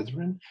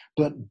brethren,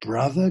 but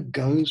brother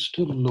goes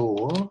to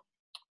law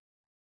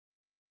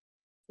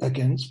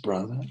against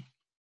brother,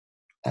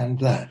 and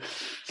that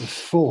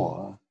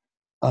before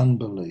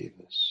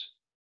unbelievers.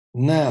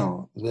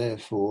 Now,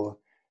 therefore,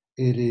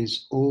 it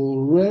is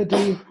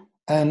already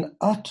an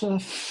utter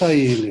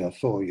failure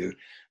for you.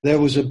 There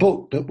was a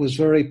book that was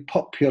very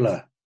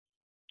popular.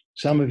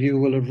 Some of you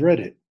will have read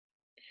it.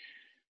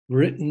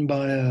 Written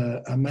by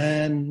a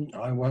man,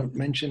 I won't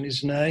mention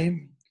his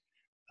name.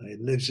 He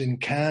lives in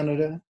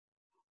Canada.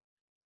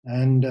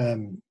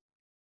 And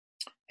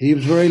he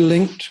was very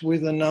linked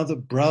with another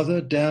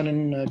brother down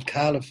in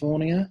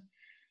California.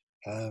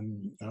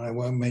 And I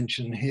won't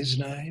mention his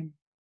name.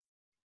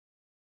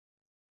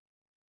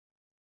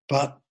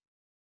 But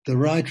the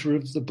writer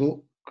of the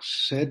book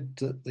said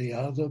that the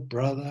other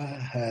brother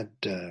had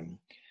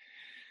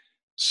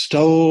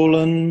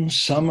stolen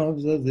some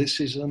of the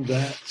thises and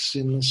that's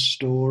in the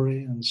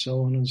story, and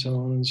so on and so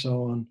on and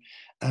so on.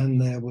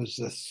 And there was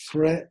the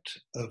threat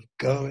of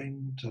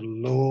going to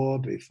law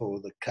before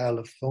the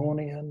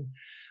Californian,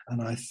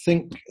 and I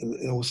think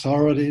the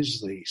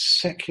authorities, the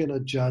secular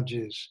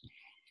judges,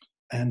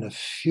 and a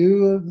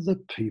few of the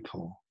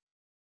people,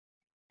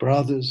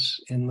 brothers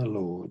in the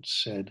Lord,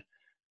 said,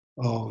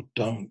 "Oh,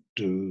 don't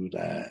do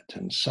that."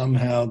 And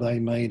somehow they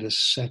made a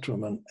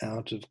settlement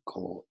out of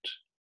court.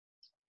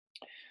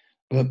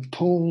 But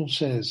Paul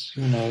says,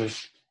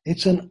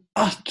 it's an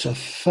utter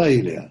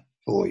failure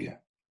for you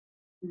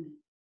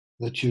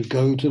that you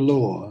go to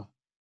law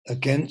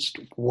against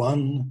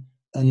one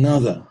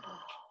another.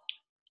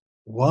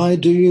 Why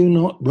do you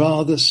not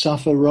rather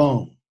suffer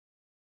wrong?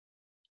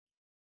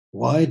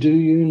 Why do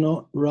you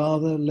not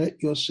rather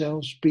let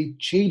yourselves be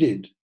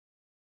cheated?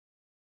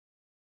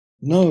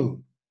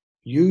 No,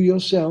 you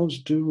yourselves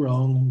do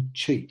wrong and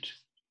cheat,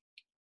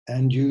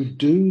 and you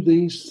do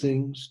these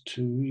things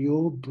to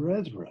your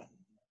brethren.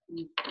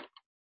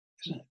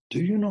 Do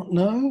you not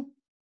know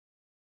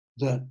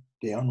that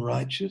the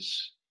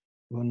unrighteous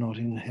will not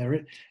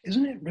inherit?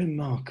 Isn't it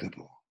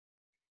remarkable?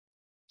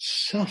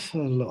 Suffer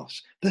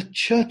loss. The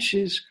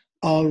churches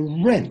are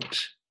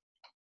rent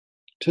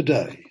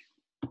today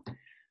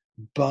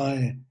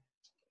by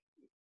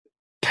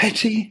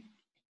petty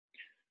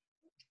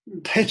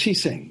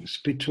things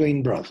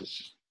between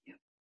brothers.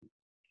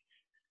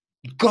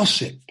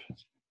 Gossip.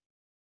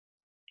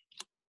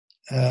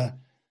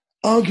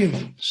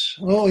 Arguments.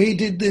 Oh, he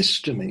did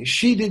this to me.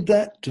 She did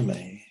that to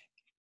me.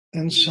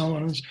 And so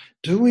on.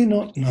 Do we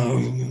not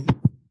know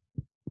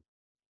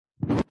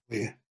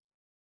we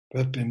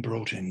have been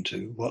brought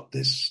into what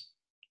this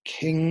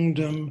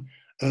kingdom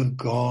of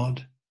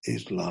God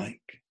is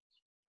like?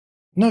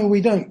 No,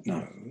 we don't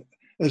know,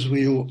 as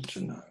we ought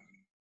to know.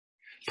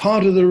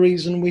 Part of the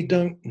reason we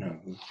don't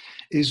know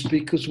is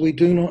because we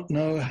do not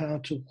know how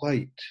to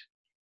wait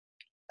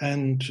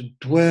and to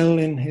dwell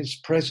in his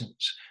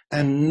presence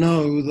and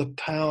know the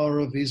power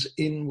of his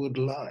inward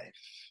life,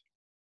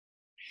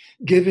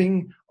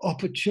 giving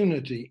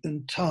opportunity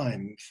and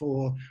time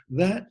for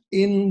that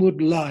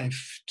inward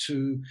life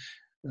to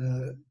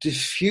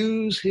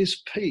diffuse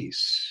his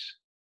peace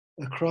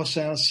across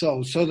our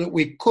souls, so that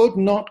we could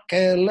not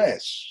care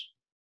less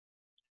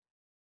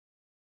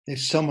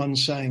if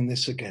someone's saying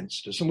this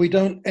against us, and we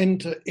don't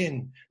enter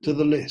into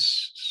the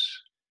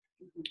lists,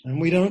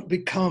 and we don't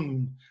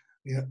become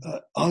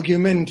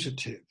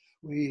argumentative.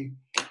 We're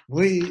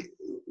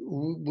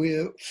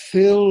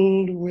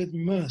filled with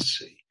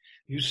mercy.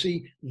 You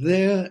see,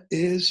 there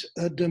is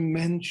a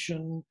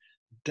dimension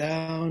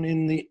down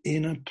in the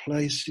inner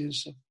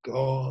places of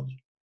God,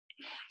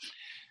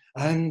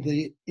 and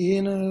the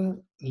inner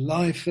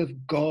life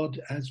of God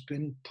has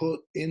been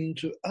put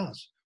into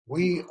us.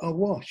 We are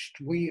washed,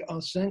 we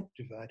are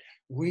sanctified,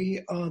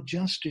 we are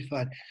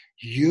justified.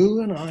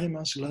 You and I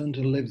must learn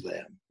to live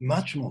there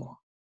much more.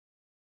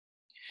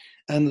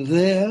 And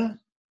there,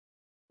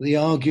 the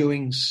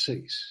arguing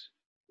cease.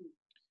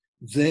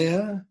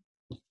 There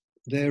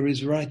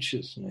is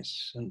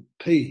righteousness and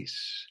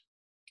peace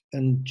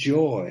and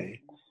joy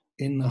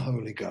in the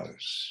Holy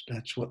Ghost.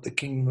 That's what the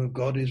kingdom of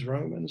God is,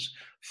 Romans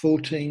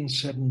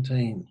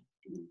 14:17.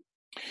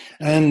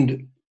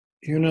 And,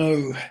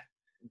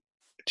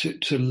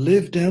 to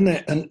live down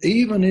there, and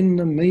even in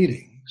the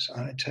meetings,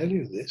 I tell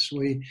you this,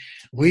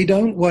 we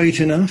don't wait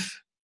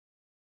enough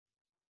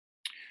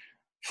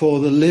for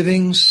the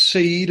living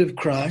seed of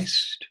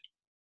Christ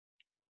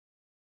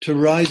to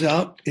rise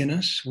up in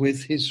us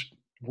with his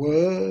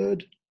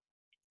word,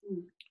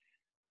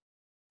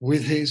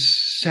 with his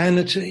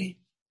sanity,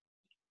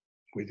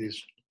 with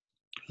his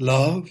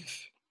love.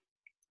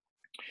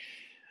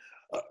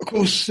 Of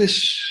course,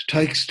 this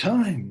takes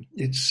time.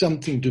 It's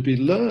something to be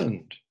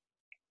learned.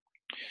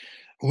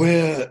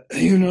 Where,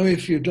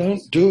 if you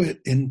don't do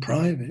it in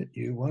private,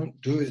 you won't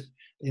do it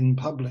in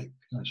public.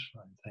 That's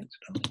fine. Thanks,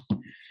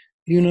 darling.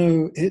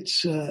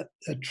 It's a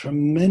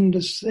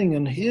tremendous thing.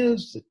 And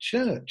here's the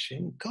church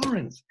in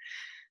Corinth.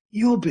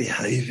 You're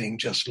behaving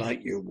just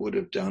like you would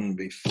have done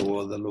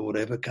before the Lord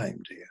ever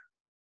came to you.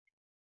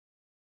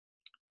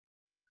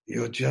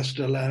 You're just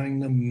allowing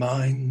the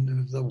mind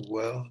of the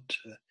world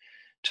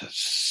to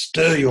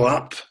stir you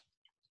up.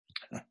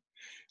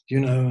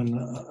 And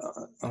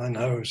I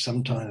know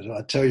sometimes,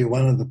 I tell you,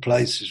 one of the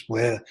places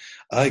where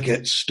I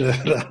get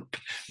stirred up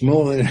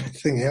more than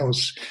anything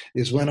else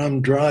is when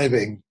I'm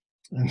driving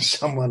and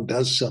someone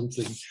does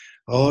something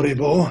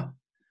horrible,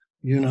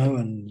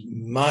 and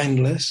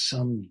mindless,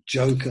 some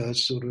joker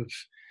sort of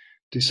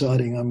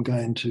deciding I'm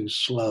going too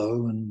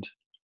slow. And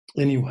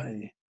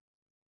anyway,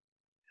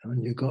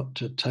 and you've got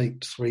to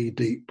take 3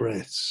 deep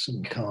breaths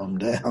and calm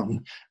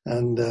down.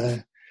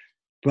 And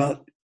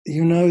but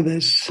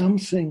there's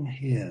something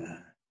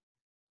here.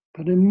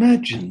 But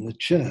imagine the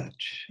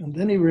church. And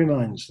then he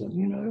reminds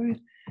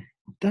them,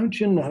 don't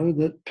you know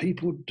that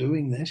people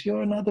doing this,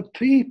 you're another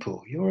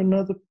people. You're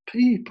another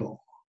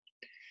people.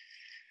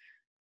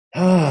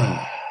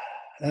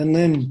 And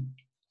then,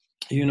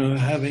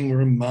 having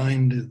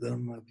reminded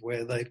them of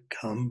where they'd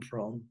come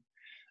from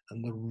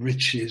and the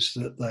riches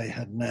that they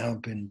had now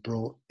been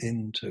brought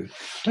into.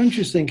 Don't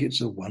you think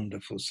it's a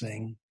wonderful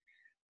thing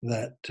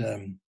that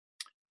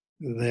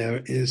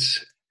there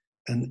is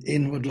an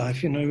inward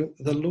life? The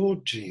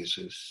Lord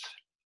Jesus,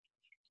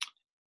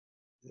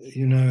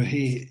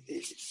 he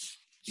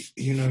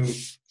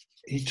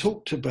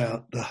talked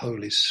about the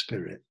Holy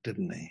Spirit,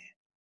 didn't he?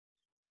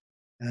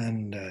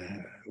 And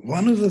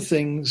one of the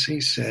things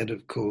he said,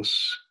 of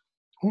course,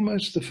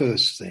 almost the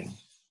first thing,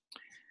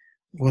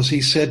 was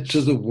he said to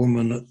the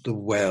woman at the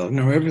well,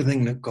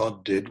 everything that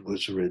God did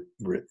was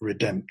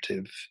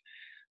redemptive.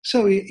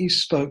 So he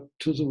spoke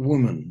to the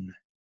woman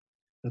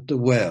at the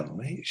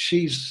well.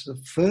 She's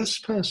the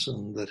first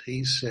person that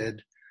he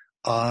said,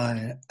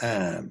 I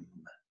am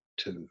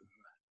to.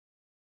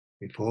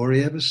 Before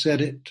he ever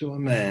said it to a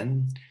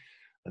man,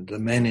 and the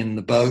men in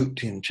the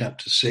boat in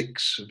chapter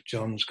 6 of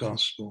John's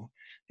Gospel,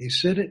 he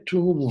said it to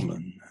a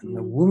woman, and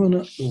the woman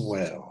at the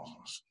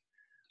well,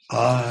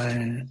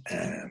 I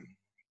am,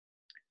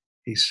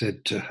 he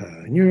said to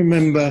her. And you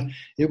remember,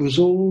 it was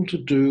all to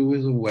do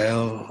with a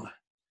well.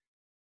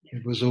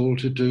 It was all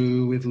to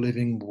do with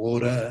living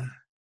water.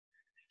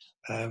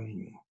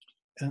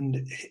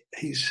 And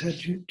he said,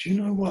 do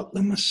you know what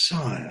the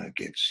Messiah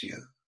gives you?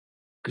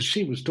 Because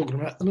she was talking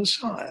about the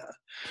Messiah.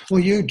 Well,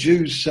 you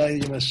Jews say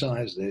the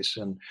Messiah is this,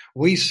 and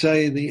we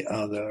say the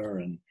other,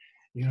 and,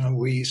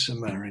 we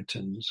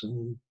Samaritans.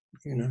 And,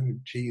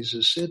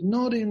 Jesus said,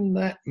 not in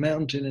that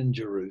mountain in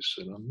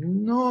Jerusalem,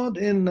 not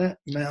in that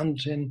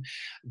mountain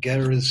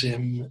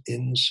Gerizim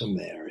in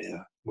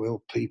Samaria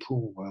will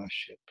people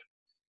worship,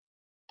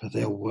 but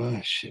they'll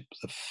worship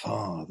the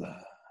Father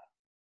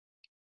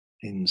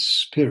in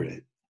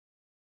spirit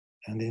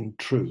and in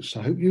truth.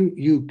 I hope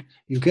you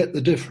get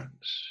the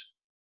difference.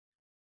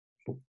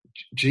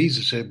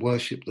 Jesus said,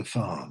 worship the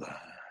Father.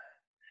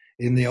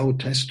 In the Old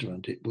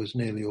Testament, it was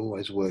nearly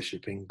always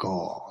worshipping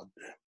God.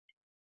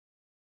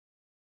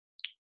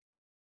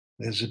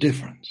 There's a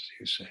difference,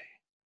 you see.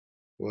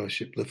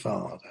 Worship the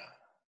Father.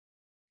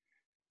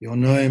 You'll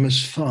know him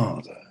as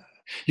Father.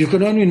 You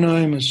could only know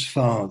him as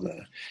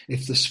Father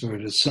if the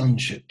spirit of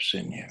sonship's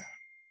in you.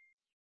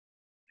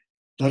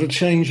 That'll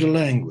change the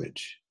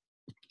language.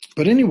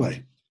 But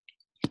anyway,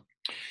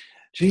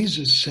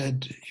 Jesus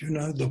said,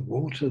 the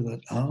water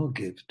that I'll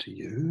give to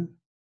you,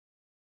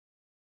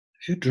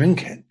 if you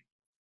drink it,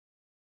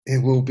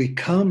 it will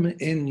become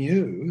in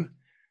you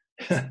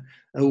a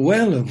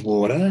well of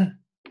water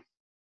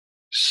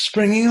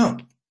springing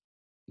up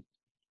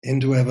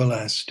into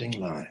everlasting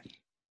life.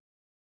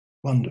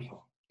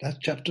 Wonderful. That's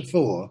chapter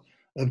 4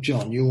 of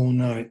John. You all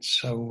know it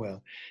so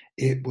well.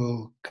 It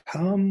will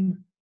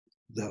come,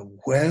 the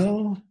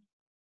well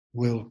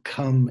will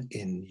come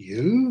in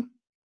you.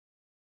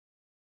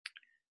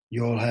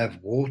 You'll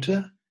have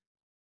water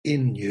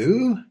in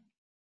you.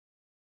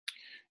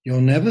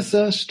 You'll never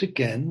thirst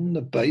again.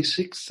 The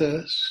basic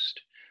thirst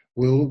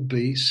will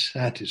be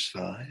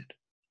satisfied.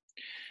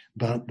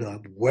 But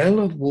the well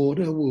of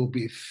water will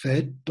be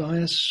fed by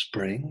a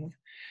spring,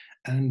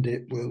 and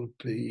it will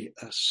be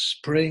a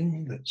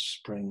spring that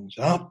springs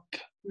up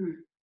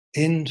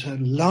into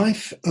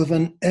life of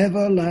an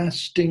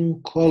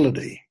everlasting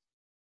quality.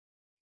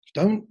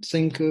 Don't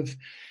think of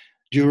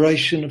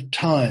duration of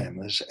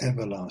time as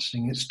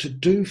everlasting. It's to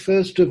do,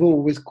 first of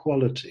all, with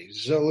quality,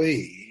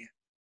 Zoe,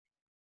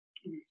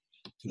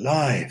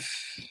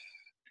 life,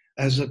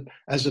 as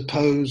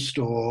opposed,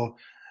 or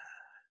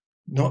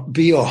not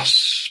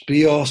bios.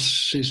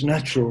 Bios is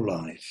natural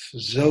life.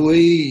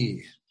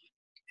 Zoe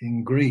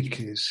in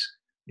Greek is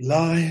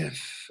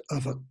life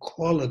of a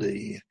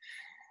quality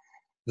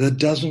that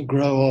doesn't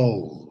grow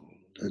old,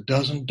 that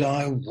doesn't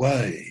die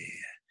away,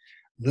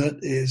 that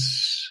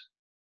is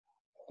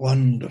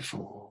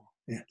wonderful.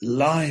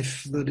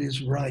 Life that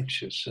is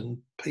righteous and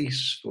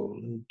peaceful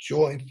and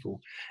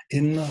joyful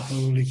in the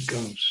Holy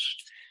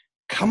Ghost.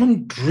 Come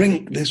and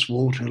drink this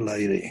water,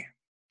 lady.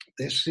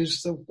 This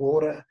is the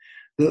water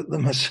that the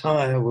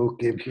Messiah will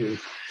give you.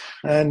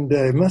 And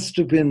it must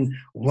have been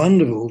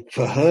wonderful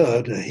for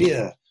her to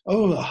hear,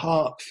 a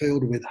heart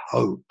filled with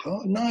hope.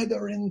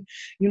 It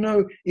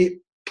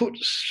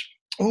puts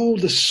all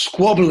the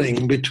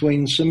squabbling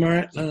between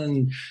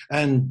Samaritan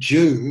and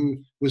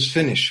Jew was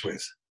finished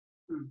with.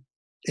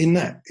 in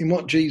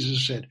what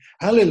Jesus said.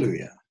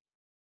 Hallelujah.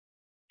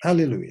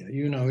 Hallelujah.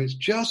 It's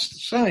just the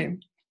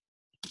same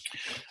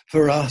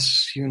for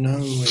us.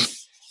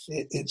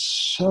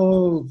 It's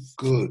so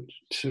good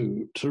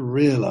to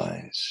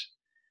realize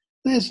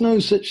there's no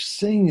such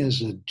thing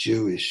as a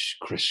Jewish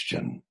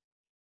Christian.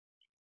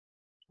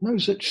 No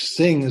such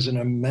thing as an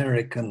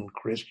American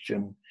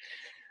Christian,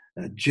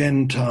 a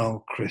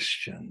Gentile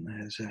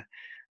Christian.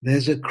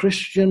 There's a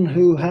Christian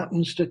who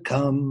happens to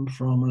come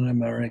from an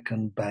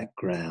American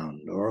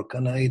background or a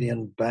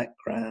Canadian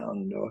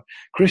background, or a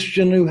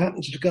Christian who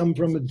happens to come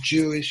from a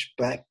Jewish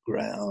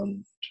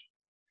background.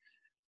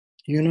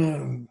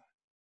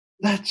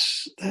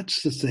 That's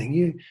the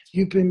thing.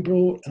 You've been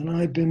brought, and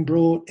I've been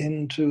brought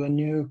into a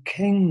new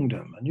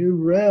kingdom, a new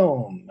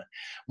realm,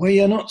 where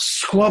you're not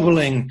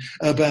squabbling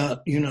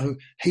about,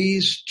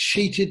 he's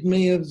cheated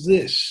me of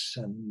this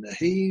and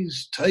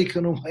he's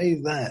taken away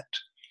that.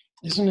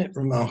 Isn't it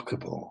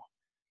remarkable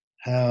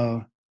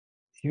how,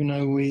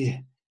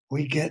 we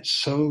get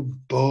so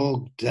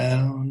bogged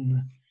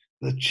down?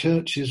 The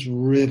church is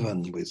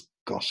riven with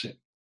gossip,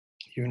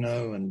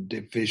 and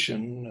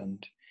division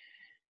and,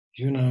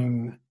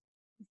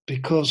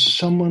 because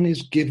someone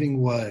is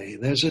giving way.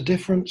 There's a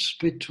difference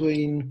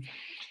between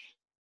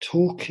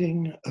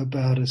talking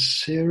about a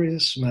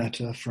serious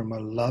matter from a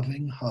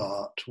loving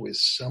heart with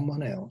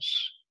someone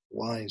else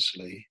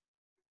wisely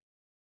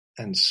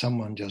and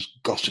someone just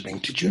gossiping.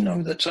 Did you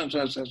know that?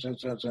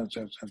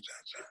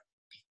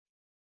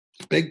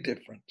 Big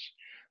difference.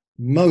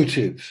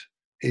 Motive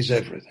is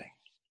everything.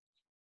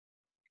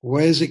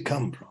 Where's it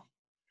come from?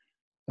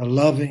 A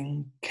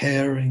loving,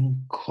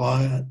 caring,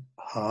 quiet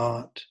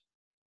heart.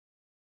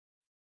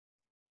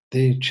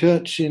 The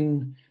church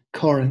in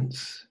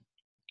Corinth,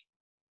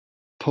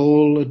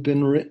 Paul had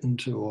been written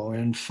to or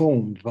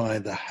informed by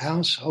the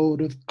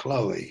household of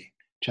Chloe,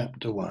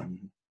 chapter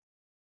 1,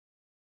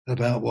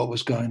 about what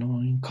was going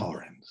on in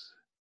Corinth.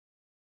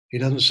 He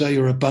doesn't say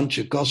you're a bunch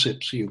of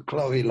gossips, you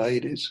Chloe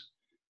ladies,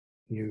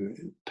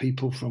 you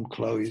people from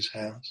Chloe's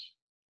house.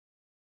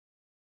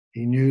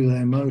 He knew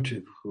their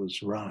motive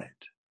was right.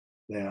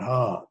 Their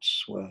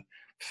hearts were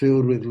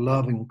filled with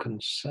love and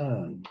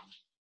concern.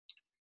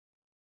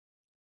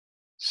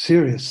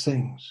 Serious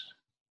things,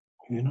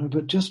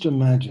 but just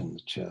imagine the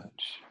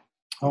church.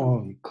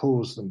 Oh, he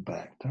calls them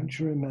back. Don't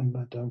you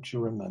remember? Don't you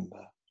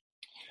remember?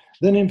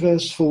 Then in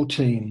verse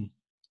 14,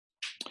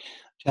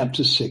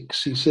 chapter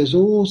 6, he says,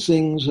 all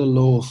things are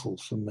lawful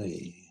for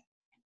me,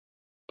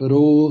 but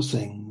all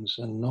things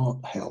are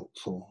not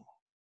helpful.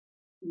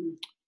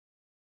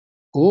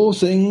 All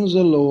things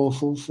are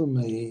lawful for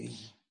me,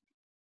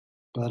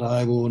 but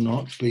I will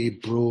not be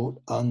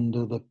brought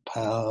under the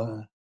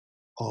power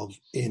of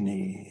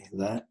any.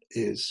 That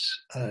is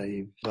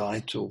a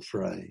vital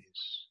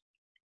phrase.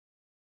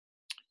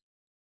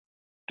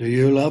 Do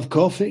you love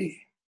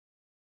coffee?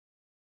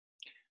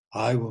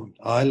 I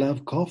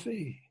love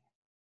coffee.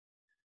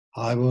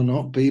 I will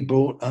not be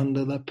brought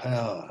under the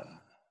power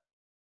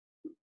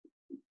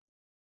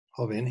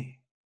of any.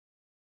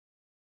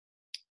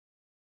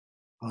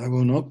 I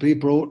will not be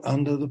brought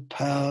under the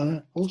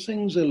power. All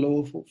things are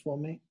lawful for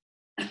me,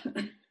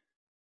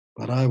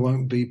 but I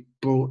won't be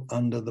brought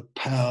under the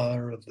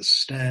power of the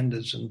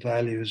standards and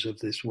values of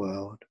this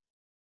world.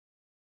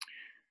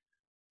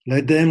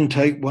 Let them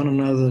take one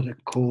another to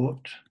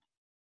court.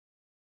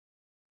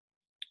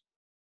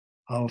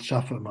 I'll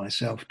suffer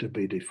myself to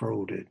be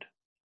defrauded.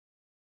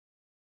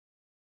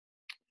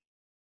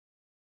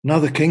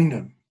 Another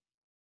kingdom.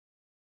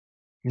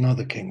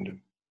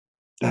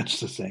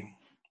 That's the thing.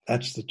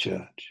 That's the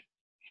church.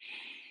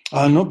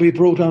 I'll not be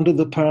brought under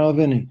the power of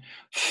any.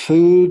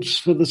 Foods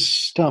for the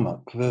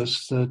stomach,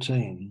 verse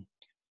 13.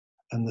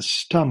 And the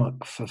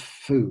stomach for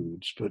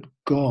foods, but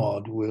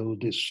God will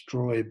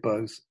destroy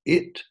both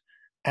it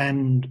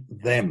and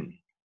them.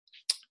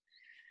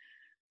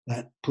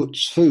 That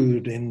puts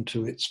food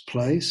into its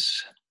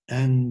place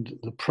and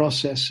the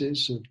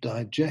processes of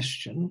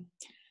digestion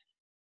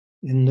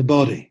in the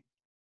body.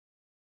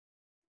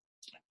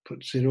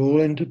 Puts it all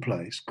into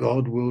place.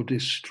 God will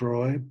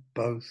destroy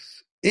both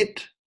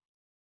it,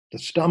 the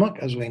stomach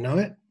as we know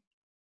it,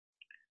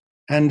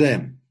 and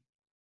them.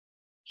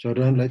 So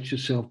don't let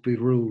yourself be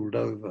ruled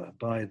over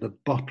by the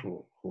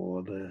bottle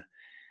or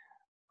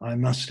I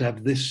must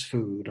have this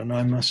food and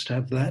I must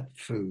have that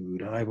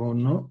food. I will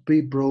not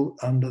be brought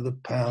under the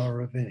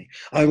power of any.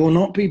 I will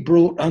not be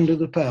brought under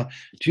the power.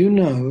 Do you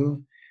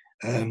know,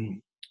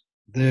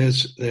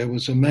 there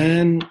was a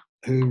man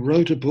who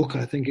wrote a book,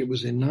 I think it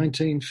was in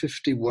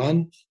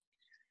 1951,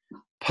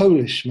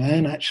 Polish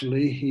man,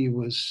 actually. He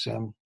was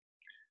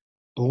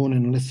born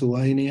in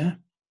Lithuania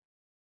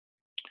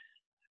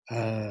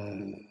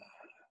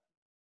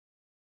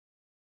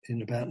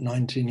in about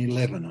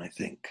 1911, I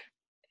think.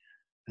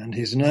 And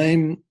his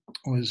name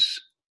was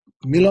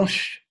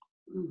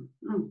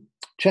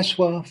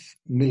Czesław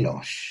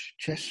Miłosz.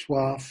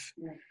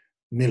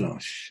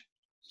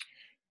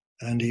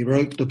 And he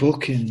wrote the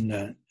book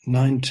in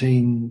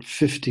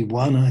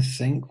 1951, I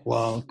think,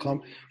 while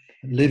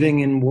living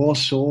in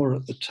Warsaw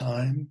at the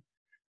time.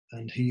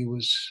 and he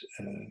was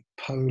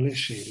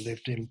Polish. He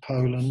lived in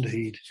Poland.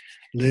 He'd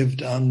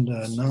lived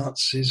under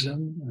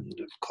Nazism and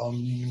of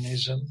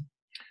communism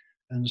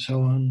and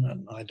so on,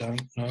 and I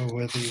don't know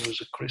whether he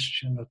was a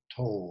Christian at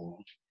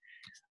all.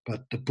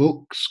 But the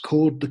book's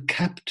called The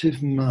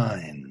Captive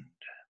Mind,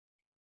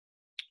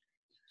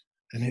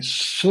 and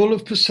it's full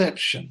of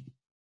perception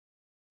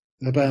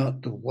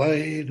about the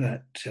way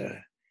that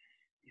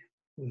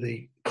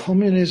the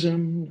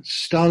communism,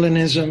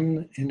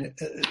 Stalinism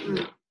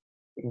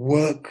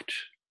worked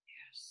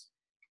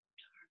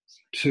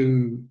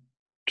to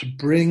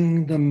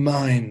bring the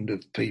mind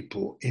of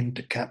people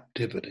into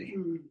captivity.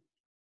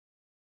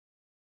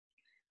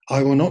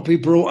 I will not be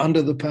brought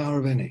under the power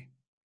of any.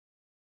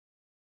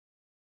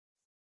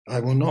 I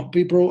will not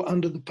be brought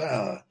under the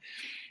power.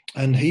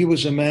 And he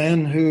was a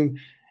man who,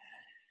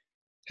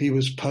 he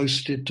was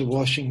posted to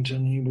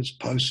Washington, he was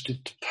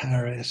posted to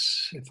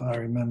Paris, if I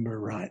remember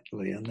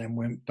rightly, and then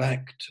went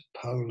back to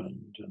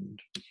Poland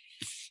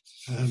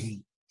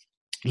and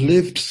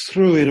lived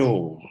through it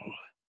all.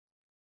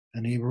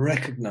 And he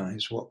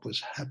recognized what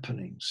was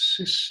happening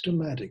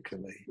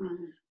systematically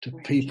to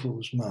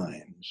people's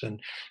minds. And,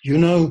 you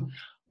know,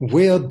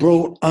 we are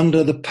brought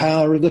under the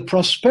power of the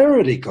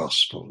prosperity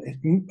gospel.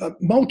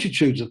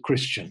 Multitudes of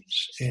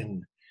Christians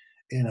in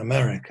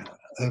America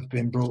have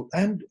been brought,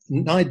 and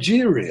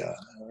Nigeria,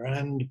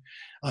 and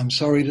I'm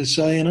sorry to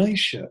say in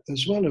Asia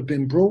as well, have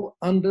been brought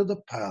under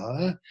the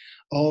power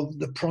of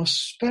the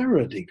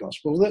prosperity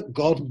gospel, that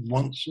God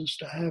wants us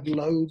to have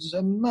loads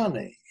of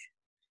money.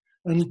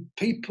 And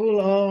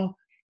people are,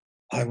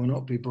 I will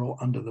not be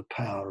brought under the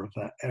power of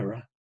that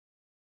error.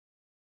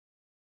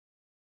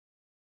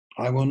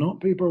 I will not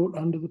be brought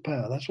under the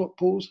power. That's what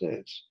Paul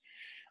says.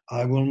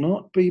 I will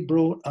not be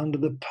brought under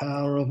the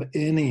power of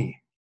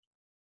any.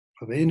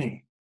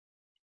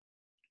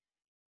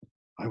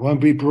 I won't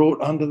be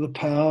brought under the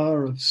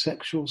power of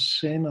sexual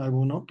sin. I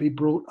will not be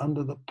brought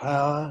under the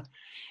power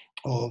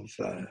of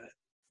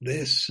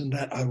this and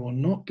that. I will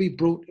not be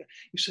brought.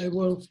 You say,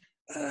 well,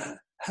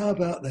 how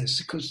about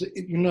this? Because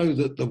you know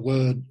that the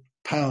word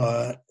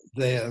power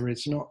there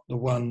is not the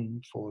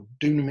one for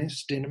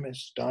dunamis,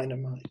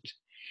 dynamite,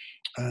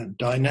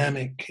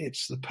 dynamic.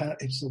 It's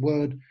the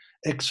word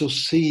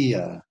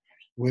exousia,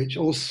 which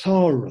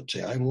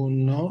authority. I will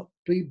not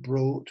be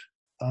brought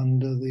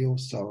under the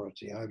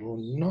authority. I will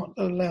not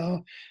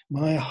allow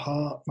my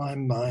heart, my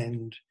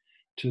mind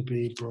to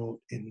be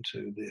brought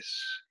into this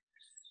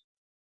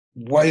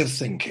way of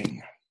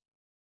thinking.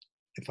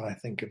 If I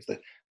think of the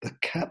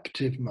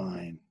captive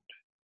mind,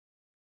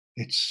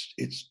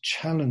 it's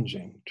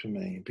challenging to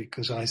me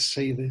because I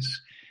see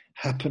this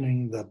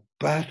happening. The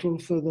battle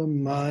for the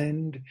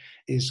mind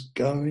is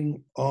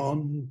going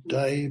on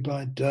day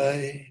by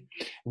day.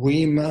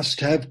 We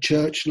must have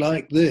church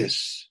like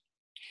this.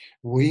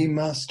 We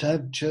must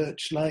have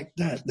church like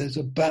that. There's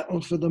a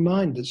battle for the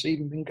mind that's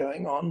even been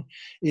going on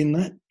in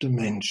that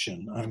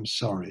dimension, I'm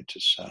sorry to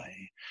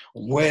say.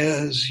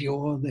 Where's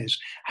your this?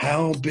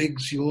 How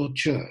big's your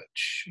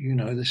church? You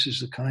know, this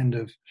is the kind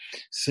of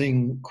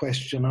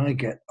question I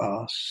get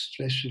asked,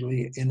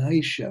 especially in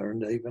Asia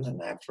and even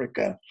in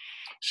Africa.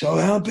 So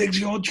how big's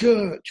your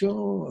church?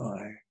 Oh,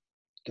 I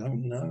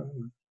don't know.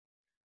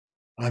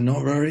 I'm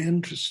not very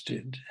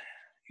interested.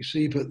 You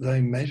see, but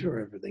they measure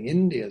everything.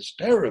 India's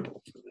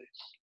terrible for this.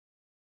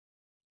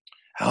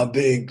 How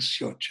big's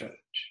your church?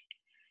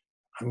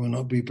 I will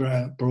not be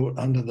brought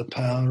under the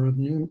power of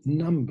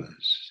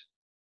numbers.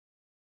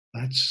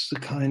 That's the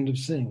kind of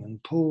thing.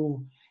 And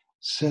Paul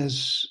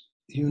says,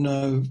 you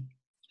know,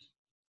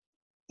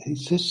 he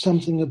says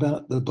something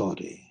about the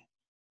body.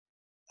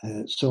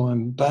 So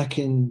I'm back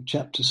in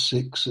chapter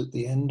 6 at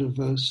the end of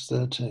verse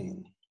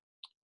 13.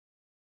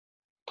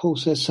 Paul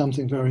says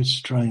something very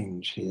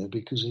strange here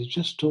because he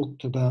just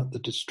talked about the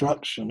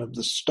destruction of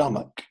the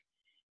stomach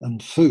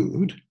and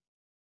food.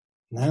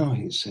 Now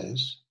he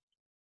says,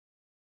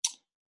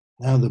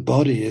 now the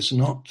body is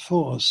not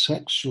for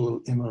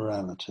sexual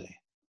immorality,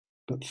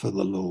 but for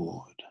the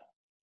Lord,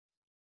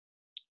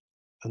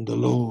 and the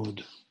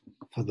Lord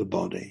for the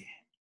body.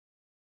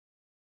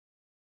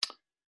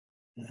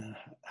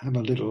 Have a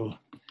little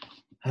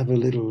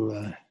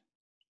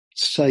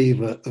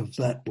savour of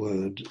that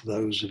word,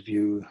 those of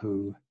you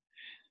who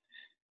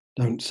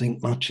don't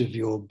think much of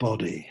your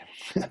body.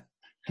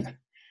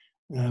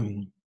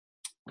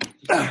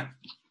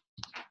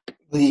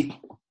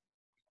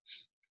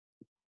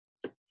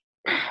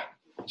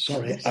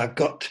 Sorry, I've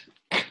got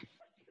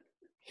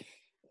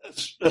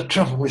a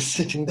trouble with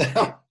sitting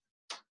down.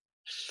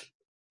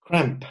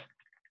 Cramp.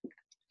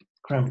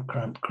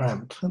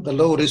 The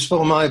Lord is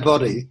for my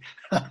body.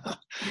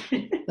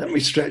 Let me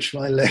stretch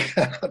my leg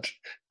out.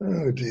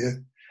 Oh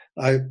dear.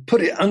 I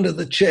put it under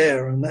the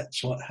chair and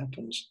that's what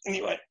happens.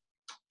 Anyway,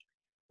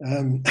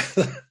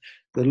 the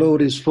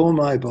Lord is for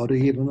my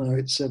body, even though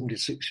it's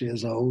 76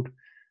 years old.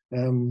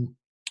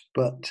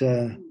 But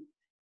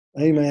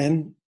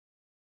amen.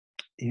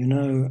 You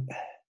know,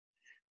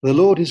 the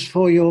Lord is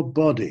for your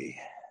body.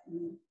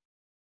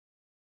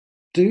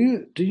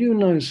 Do you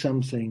know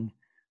something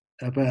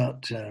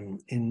about,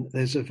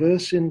 there's a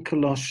verse in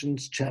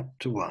Colossians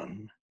chapter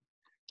 1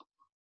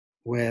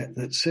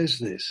 that says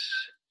this.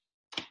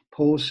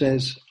 Paul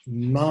says,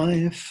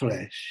 my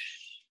flesh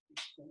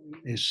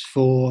is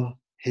for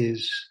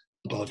his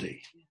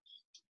body.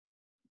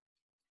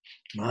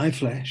 My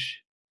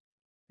flesh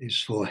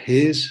is for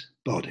his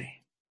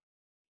body.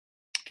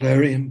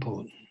 Very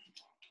important.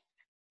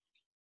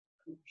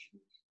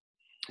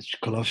 It's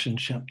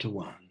Colossians chapter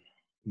 1.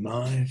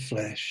 My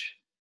flesh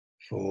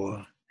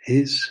for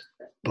his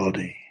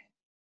body.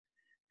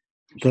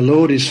 The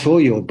Lord is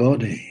for your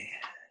body.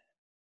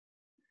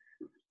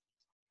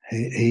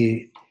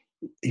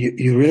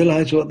 You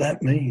realize what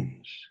that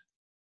means.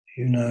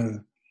 You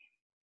know,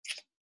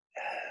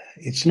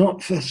 it's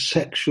not for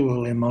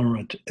sexual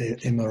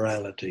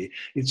immorality.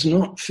 It's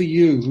not for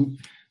you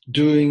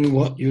doing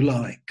what you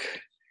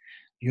like.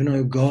 You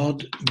know,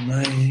 God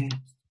may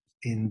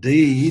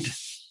indeed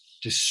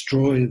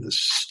destroy the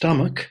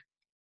stomach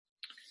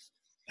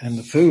and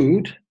the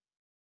food,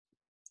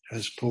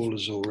 as Paul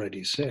has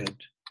already said,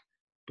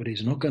 but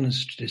he's not going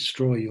to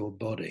destroy your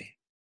body.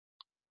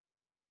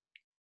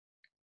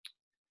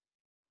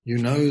 You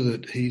know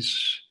that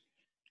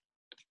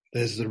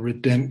there's the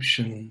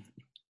redemption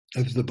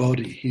of the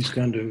body. He's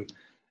going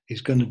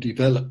to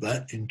develop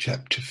that in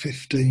chapter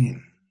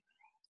 15.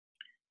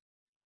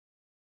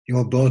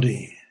 Your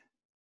body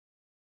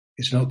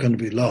is not going to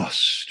be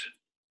lost.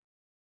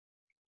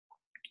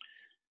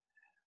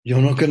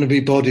 You're not going to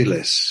be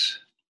bodiless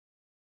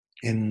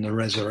in the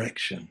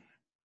resurrection.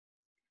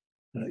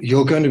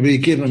 You're going to be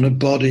given a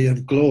body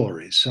of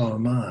glory, so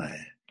am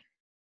I.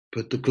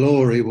 But the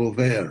glory will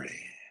vary.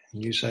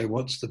 And you say,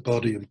 what's the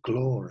body of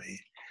glory?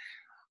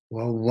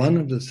 Well, one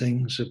of the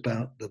things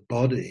about the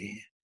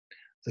body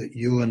that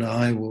you and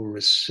I will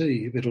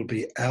receive, it'll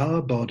be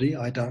our body.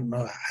 I don't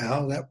know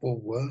how that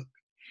will work,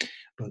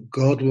 but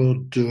God will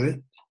do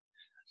it.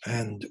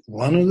 And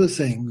one of the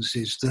things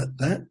is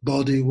that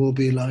body will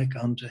be like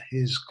unto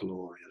his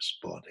glorious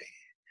body.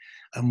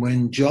 And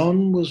when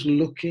John was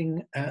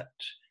looking at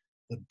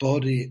the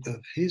body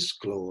of his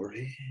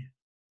glory,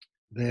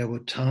 there were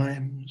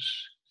times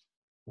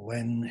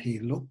when he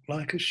looked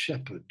like a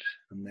shepherd,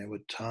 and there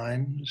were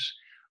times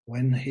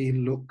when he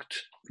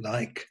looked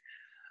like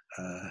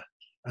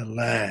a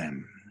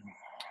lamb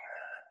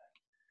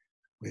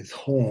with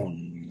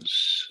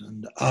horns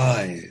and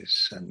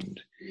eyes. And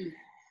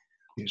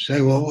you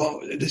say, well,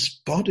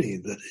 this body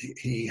that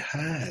he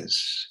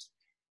has,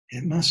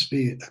 it must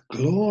be a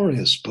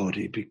glorious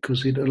body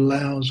because it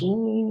allows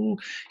all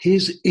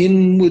his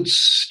inward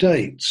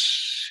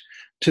states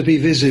to be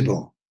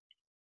visible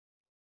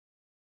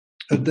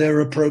at their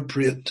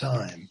appropriate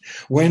time.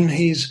 When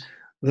he's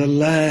the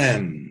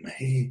lamb,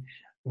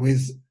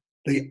 with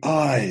the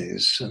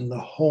eyes and the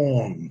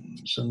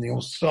horns and the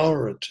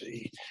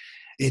authority,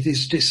 it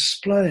is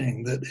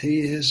displaying that he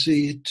is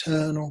the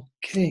eternal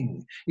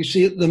king. You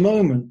see, at the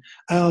moment,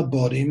 our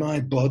body, my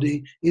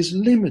body, is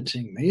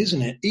limiting me,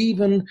 isn't it?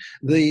 Even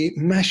the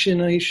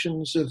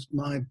machinations of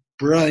my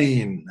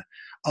brain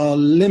are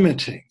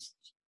limiting,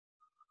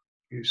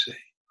 you see,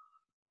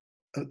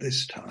 at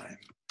this time.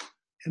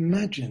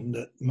 Imagine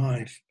that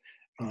my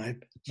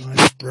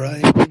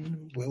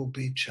brain will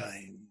be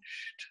changed.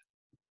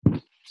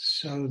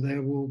 So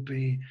there will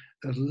be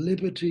a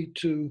liberty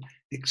to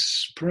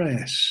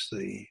express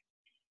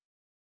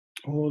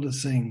all the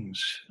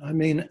things. I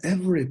mean,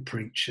 every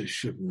preacher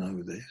should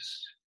know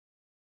this.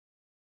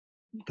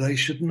 They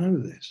should know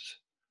this.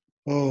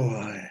 Oh,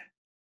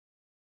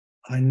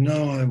 I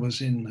know I was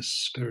in the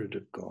Spirit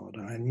of God.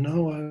 I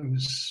know I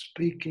was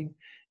speaking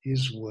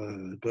his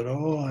word, but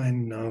I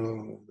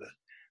know that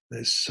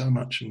there's so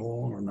much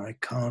more and I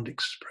can't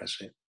express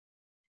it.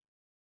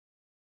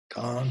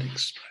 Can't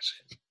express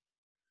it.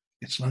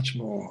 It's much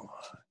more.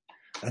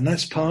 And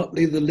that's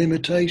partly the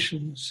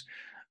limitations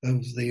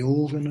of the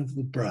organ of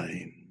the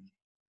brain.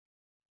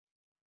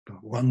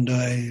 But one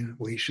day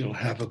we shall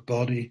have a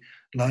body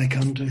like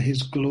unto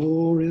his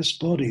glorious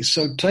body.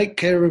 So take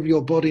care of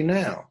your body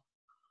now.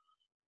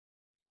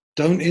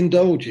 Don't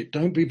indulge it.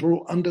 Don't be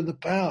brought under the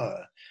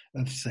power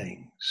of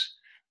things.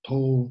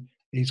 Paul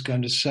is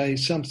going to say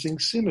something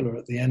similar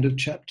at the end of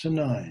chapter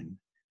 9.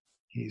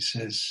 He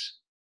says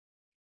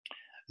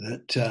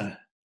that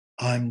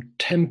I'm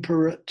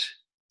temperate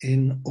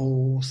in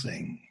all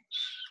things.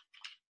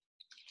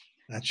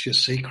 That's your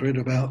secret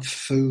about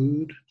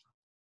food.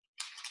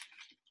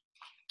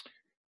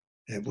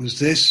 It was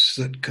this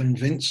that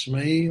convinced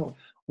me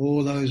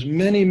all those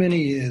many,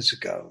 many years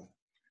ago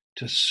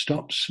to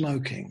stop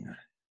smoking.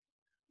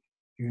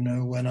 You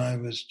know, when I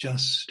was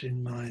just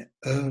in my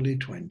early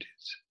 20s,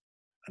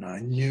 and I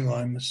knew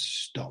I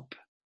must stop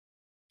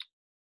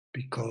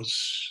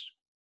because,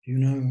 you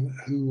know,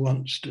 who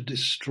wants to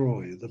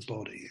destroy the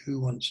body? Who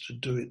wants to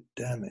do it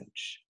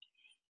damage?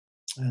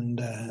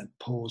 And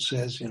Paul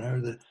says, you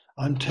know, that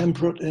I'm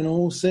temperate in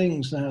all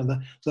things. Now,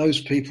 those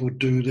people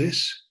do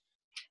this.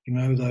 You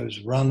know,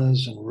 those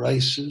runners and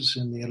racers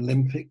in the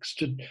Olympics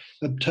to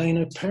obtain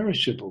a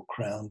perishable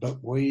crown,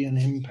 but we an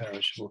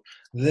imperishable.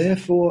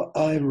 Therefore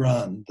I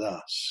run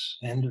thus,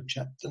 end of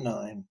chapter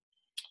 9,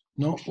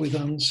 not with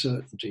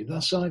uncertainty.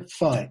 Thus I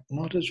fight,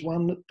 not as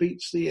one that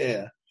beats the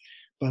air,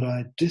 but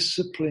I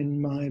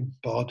discipline my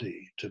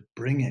body to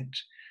bring it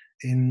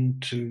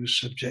into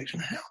subjection.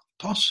 How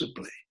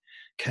possibly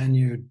can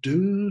you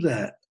do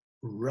that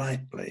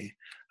rightly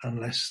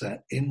unless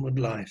that inward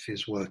life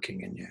is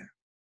working in you?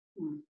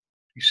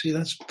 You see,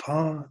 that's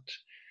part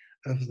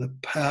of the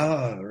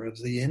power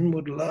of the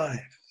inward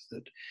life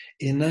that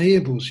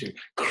enables you.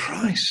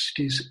 Christ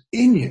is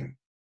in you.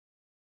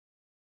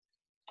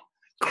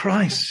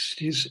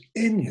 Christ is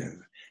in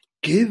you.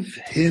 Give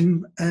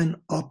him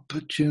an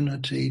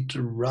opportunity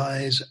to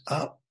rise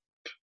up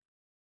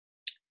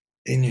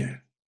in you.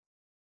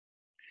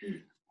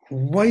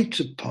 Wait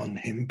upon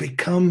him.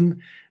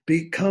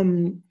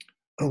 Become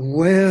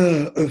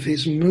aware of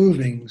his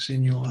movings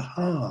in your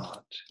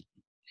heart.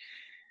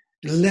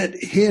 Let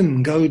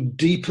him go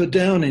deeper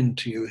down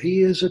into you.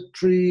 He is a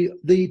tree,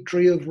 the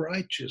tree of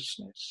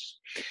righteousness.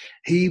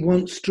 He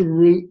wants to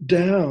root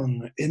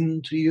down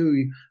into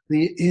you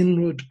the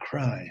inward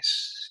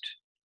Christ.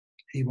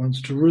 He wants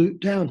to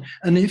root down.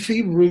 And if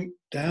he root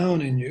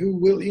down in you,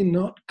 will he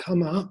not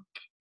come up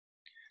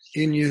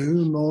in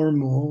you more and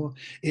more,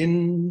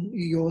 in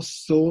your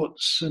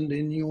thoughts and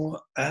in your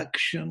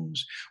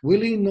actions? Will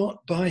he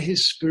not by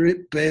his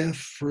Spirit bear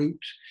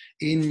fruit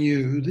in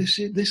you?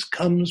 This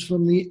comes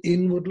from the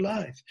inward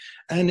life.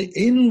 An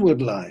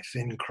inward life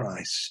in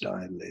Christ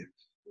I live,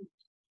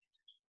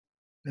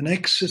 and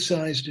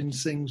exercised in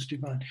things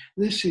divine.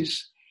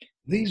 These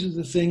are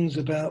the things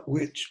about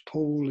which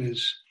Paul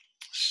is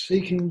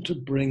seeking to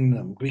bring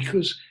them,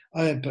 because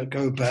I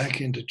go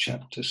back into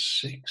chapter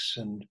 6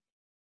 and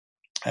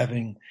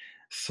having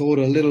thought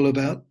a little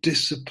about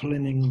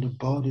disciplining the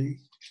body,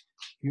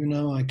 you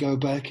know, I go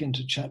back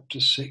into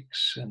chapter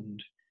 6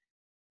 and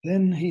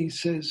then he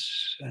says,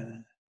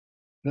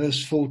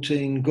 verse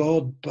 14,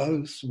 God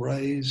both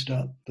raised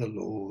up the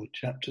Lord,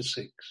 chapter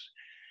 6,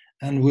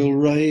 and will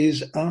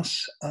raise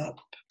us up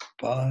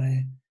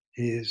by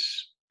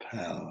his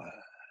power.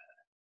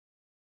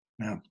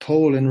 Now,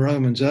 Paul in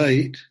Romans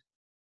 8,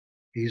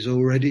 he's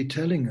already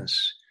telling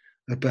us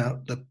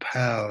about the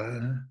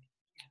power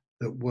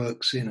that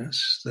works in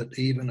us, that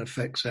even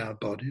affects our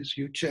bodies.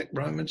 You check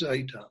Romans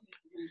 8 up.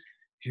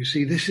 You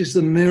see, this is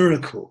the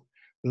miracle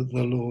that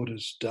the Lord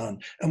has done.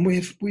 And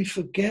we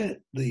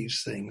forget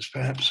these things.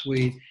 Perhaps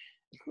we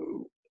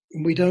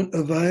don't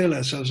avail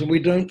ourselves, and we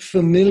don't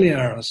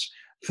familiarize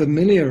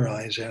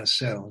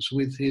ourselves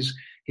with his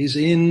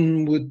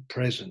inward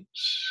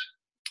presence,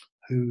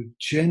 who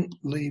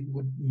gently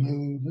would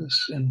move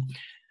us. And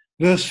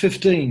verse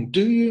 15,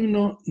 do you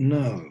not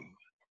know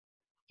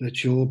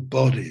that your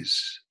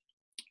bodies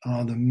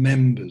are the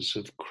members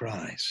of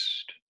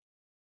Christ?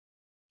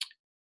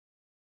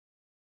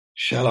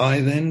 Shall I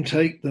then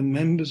take the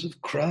members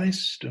of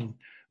Christ and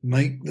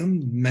make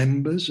them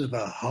members of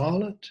a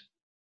harlot?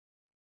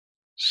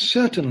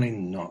 Certainly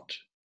not.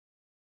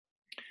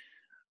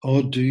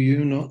 Or do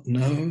you not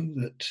know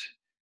that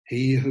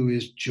he who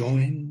is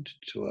joined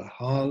to a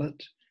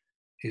harlot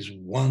is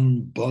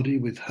one body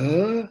with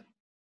her?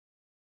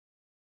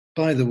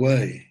 By the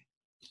way,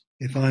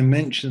 if I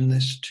mention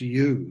this to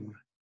you,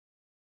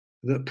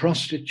 that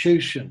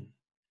prostitution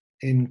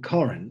in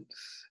Corinth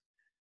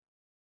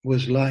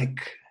was like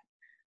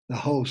the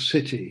whole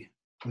city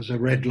was a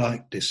red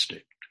light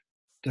district.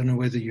 Don't know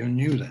whether you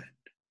knew that,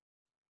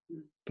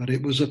 but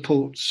it was a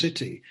port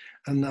city,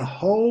 and the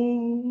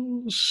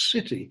whole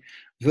city,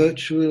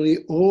 virtually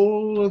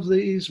all of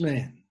these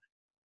men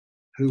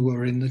who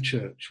were in the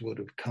church would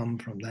have come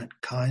from that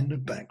kind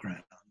of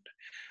background,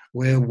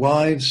 where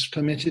wives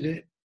permitted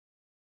it,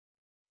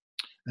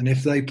 and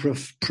if they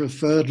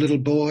preferred little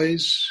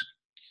boys,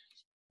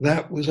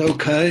 that was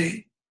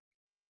okay.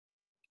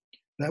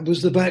 That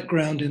was the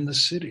background in the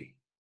city.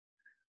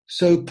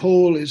 So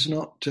Paul is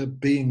not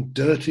being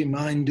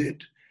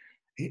dirty-minded.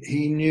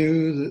 He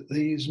knew that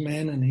these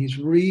men, and he's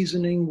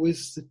reasoning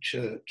with the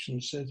church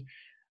and said,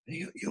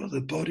 you're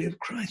the body of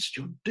Christ.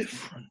 You're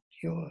different.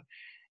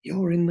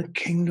 You're in the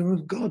kingdom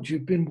of God.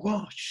 You've been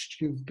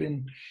washed. You've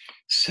been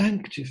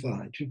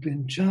sanctified. You've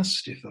been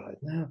justified.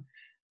 Now,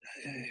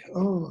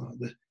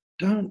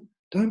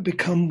 don't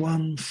become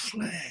one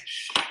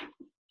flesh.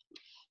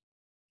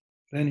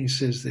 Then he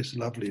says this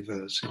lovely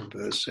verse in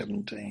verse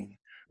 17.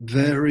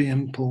 Very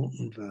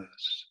important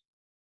verse.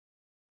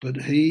 But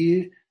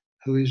he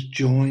who is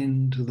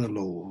joined to the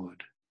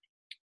Lord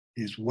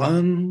is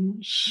one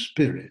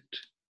spirit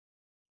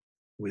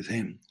with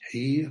him.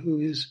 He who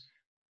is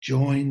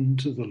joined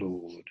to the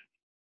Lord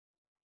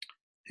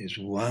is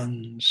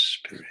one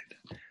spirit.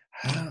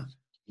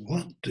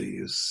 What do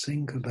you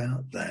think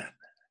about that?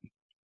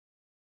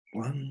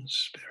 One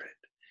spirit.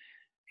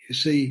 You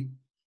see,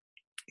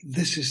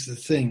 this is the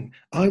thing.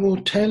 I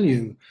will tell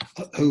you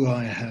who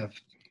I have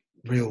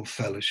real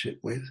fellowship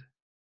with.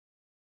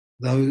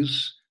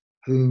 Those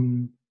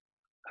who,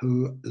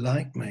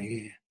 like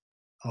me,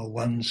 are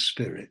one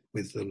spirit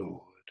with the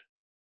Lord,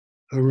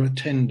 who are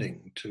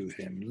attending to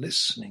him,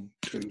 listening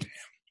to him.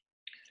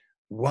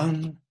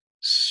 One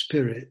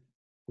spirit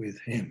with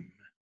him.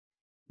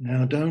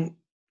 Now don't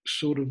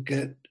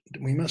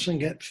we mustn't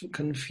get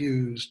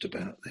confused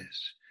about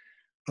this.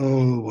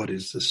 Oh, what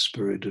is the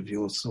spirit of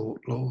your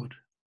thought, Lord?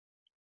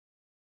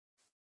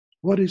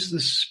 What is the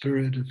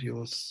spirit of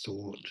your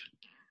thought?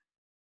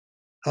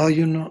 Are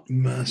you not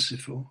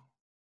merciful?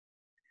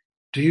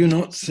 Do you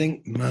not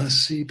think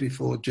mercy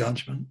before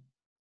judgment?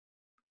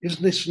 Is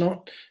this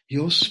not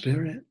your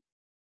spirit?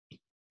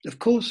 Of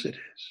course it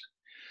is.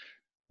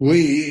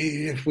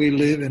 If we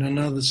live in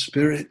another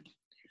spirit,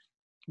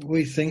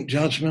 we think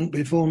judgment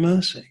before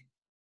mercy.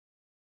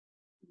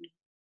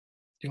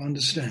 Do you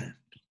understand?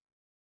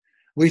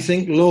 We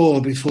think law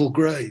before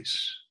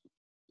grace.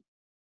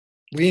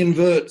 We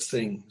invert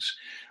things.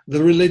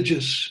 The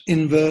religious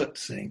invert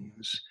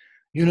things.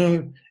 You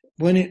know,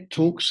 when it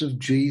talks of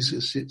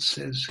Jesus, it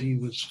says he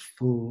was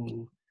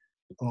full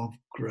of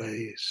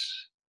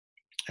grace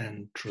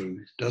and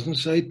truth. It doesn't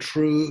say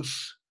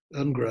truth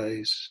and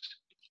grace.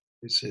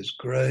 It says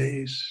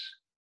grace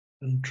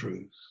and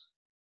truth.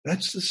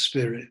 That's the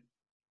Spirit.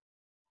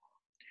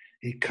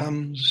 He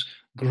comes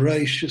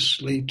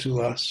graciously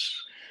to us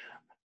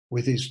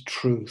with his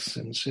truth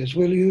and says,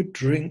 will you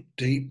drink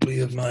deeply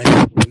of my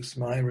truth,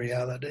 my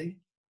reality?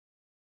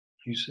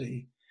 You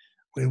see,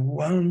 we're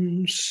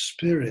one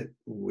spirit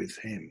with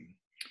him.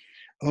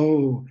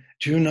 Oh,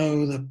 do you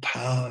know the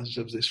powers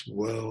of this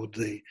world?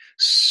 The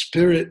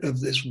spirit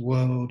of this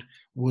world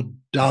would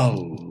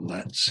dull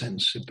that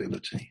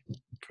sensibility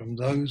from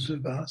those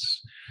of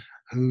us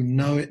who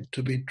know it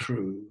to be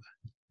true.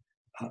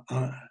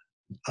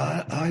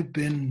 I've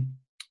been,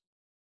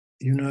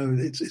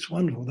 it's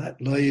wonderful.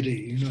 That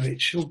lady,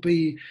 it shall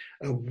be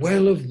a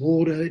well of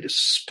water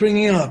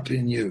springing up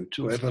in you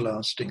to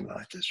everlasting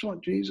life. That's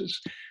what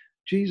Jesus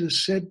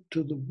said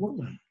to the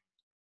woman.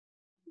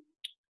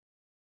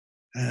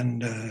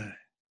 And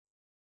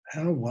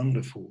how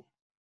wonderful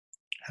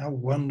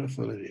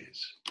it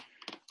is.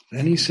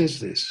 Then he says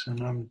this,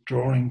 and I'm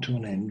drawing to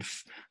an end.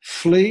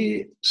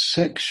 Flee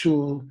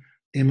sexual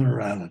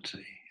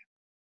immorality.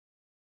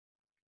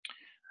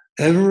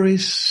 Every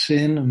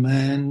sin a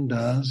man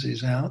does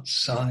is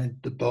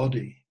outside the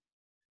body,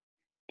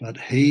 but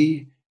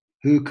he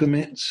who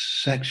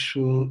commits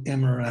sexual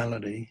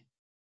immorality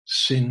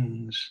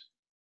sins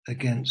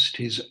against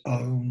his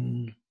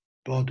own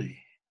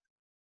body.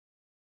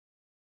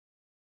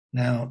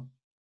 Now,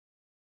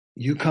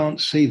 you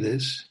can't see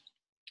this,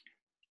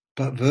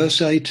 but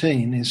verse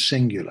 18 is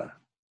singular.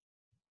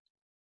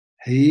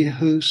 He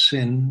who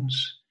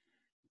sins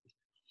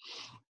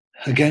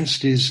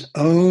against his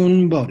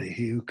own body,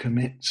 he who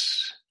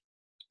commits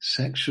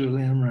sexual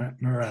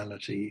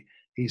immorality,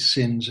 he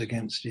sins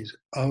against his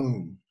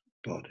own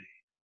body.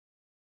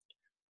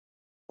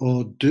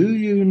 Or do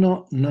you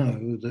not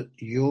know that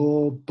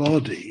your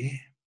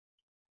body,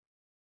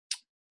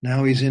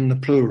 now he's in the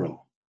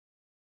plural.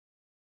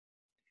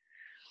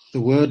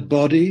 The word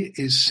body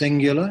is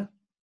singular.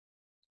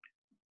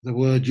 The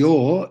word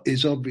your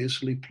is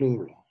obviously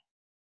plural.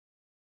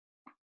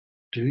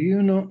 Do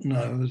you not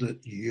know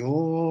that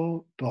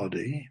your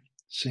body,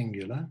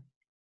 singular,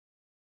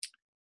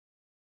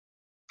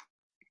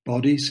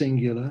 body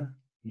singular,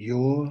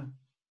 your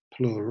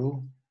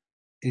plural,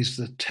 is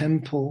the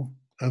temple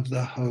of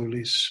the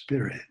Holy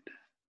Spirit?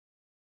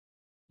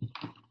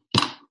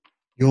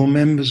 You're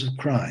members of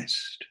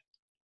Christ.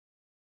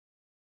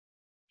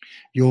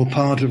 You're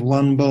part of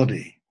one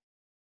body.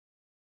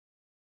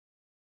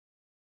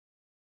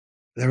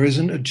 There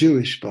isn't a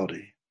Jewish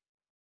body.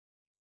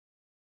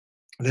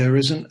 There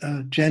isn't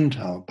a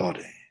Gentile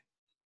body.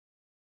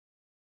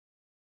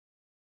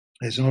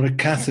 There's not a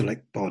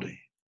Catholic body,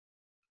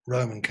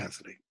 Roman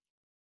Catholic.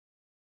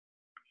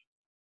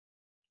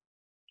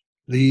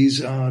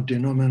 These are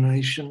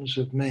denominations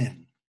of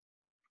men.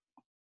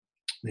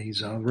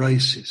 These are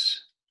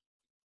races.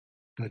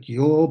 But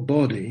your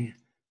body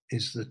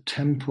is the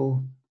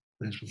temple.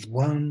 There's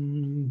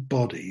one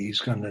body. He's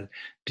going to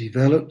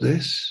develop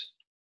this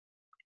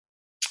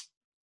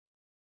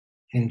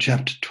in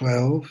chapter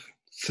 12,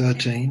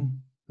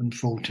 13, and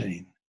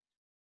 14.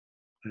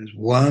 There's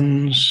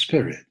one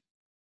spirit,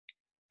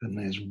 and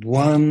there's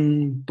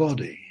one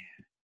body,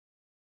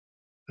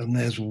 and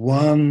there's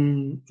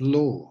one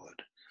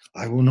Lord.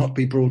 I will not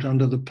be brought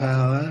under the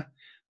power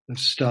of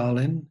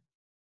Stalin.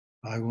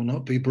 I will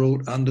not be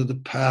brought under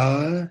the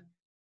power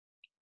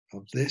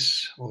of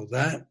this or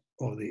that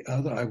or the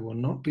other. I will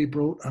not be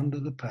brought under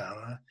the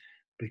power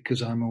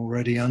because I'm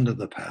already under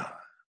the power,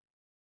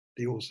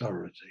 the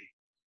authority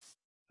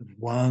of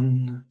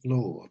one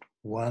Lord,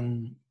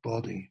 one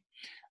body.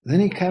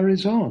 Then he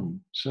carries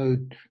on. So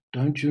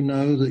don't you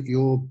know that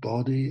your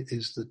body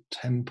is the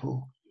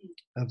temple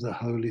of the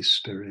Holy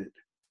Spirit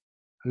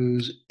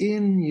who's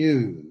in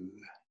you,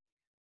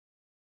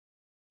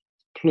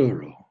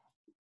 plural,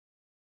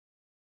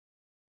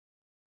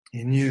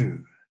 in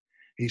you.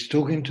 He's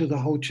talking to the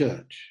whole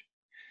church.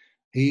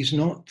 He's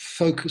not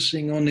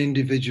focusing on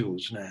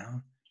individuals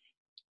now.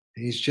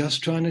 He's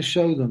just trying to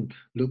show them,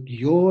 look,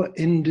 your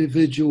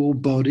individual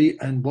body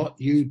and what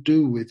you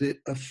do with it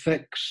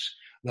affects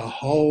the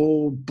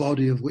whole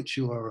body of which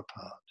you are a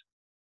part.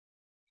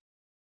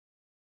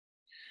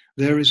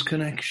 There is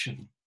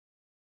connection.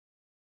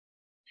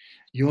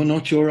 You're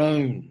not your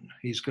own.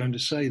 He's going to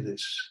say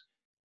this.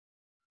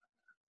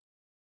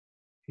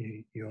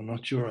 You're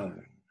not your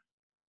own.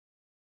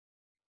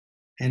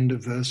 End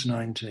of verse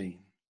 19.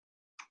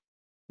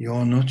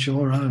 You're not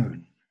your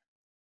own.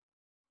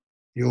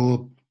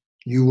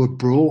 You were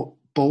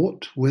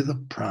bought with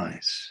a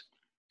price.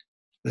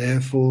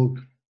 Therefore,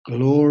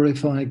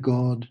 glorify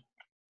God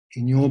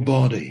in your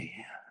body.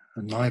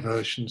 And my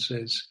version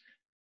says,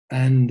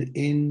 and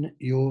in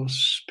your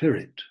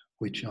spirit,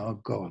 which are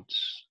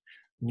God's.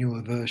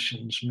 Newer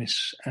versions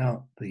miss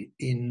out the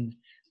in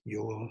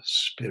your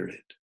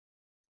spirit.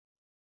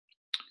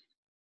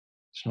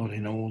 It's not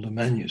in all the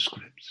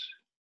manuscripts.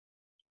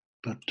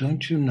 But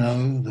don't you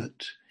know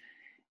that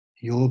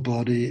your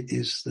body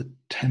is the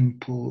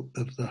temple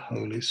of the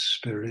Holy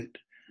Spirit,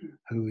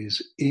 who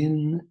is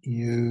in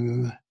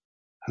you,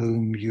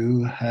 whom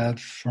you have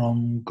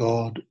from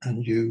God,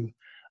 and you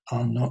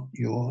are not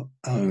your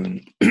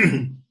own.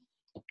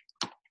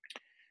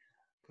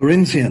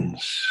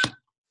 Corinthians,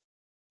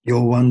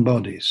 you're one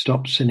body.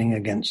 Stop sinning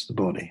against the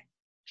body.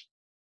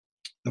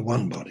 The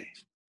one body.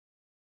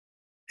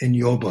 In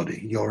your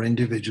body, your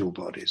individual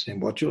bodies, in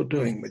what you're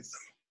doing with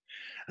them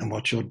and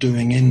what you're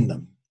doing in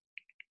them.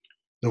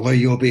 The way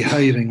you're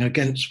behaving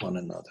against one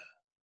another.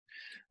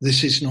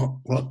 This is not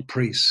what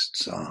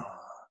priests are.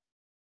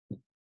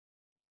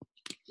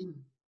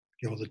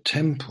 You're the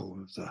temple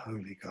of the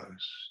Holy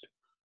Ghost.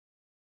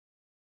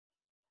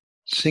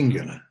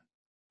 Singular.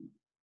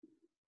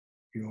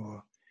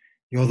 You're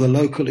the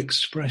local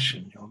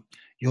expression.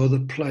 You're the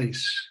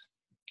place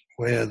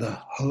where the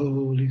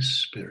Holy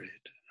Spirit,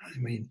 I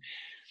mean,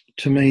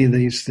 to me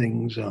these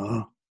things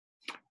are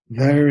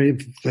very,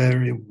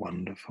 very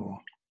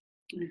wonderful.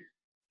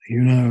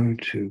 You know,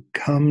 to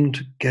come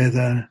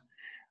together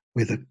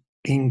with an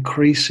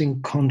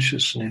increasing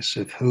consciousness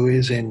of who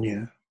is in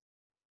you.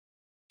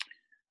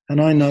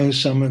 And I know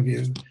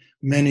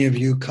many of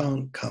you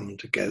can't come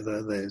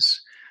together.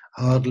 There's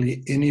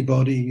hardly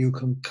anybody you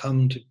can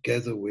come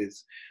together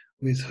with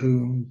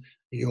whom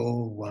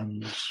you're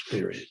one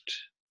spirit.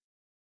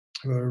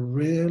 You're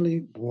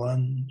really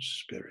one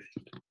spirit.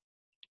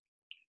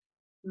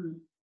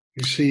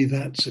 You see,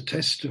 that's a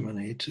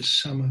testimony to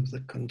some of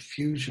the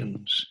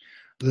confusions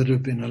that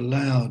have been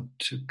allowed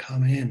to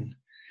come in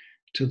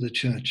to the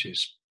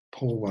churches.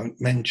 Paul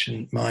won't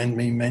mind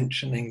me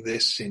mentioning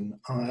this in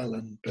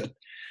Ireland, but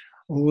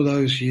all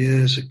those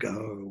years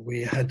ago,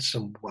 we had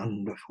some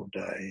wonderful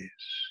days.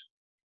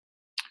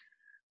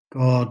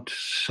 God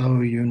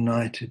so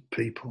united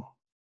people.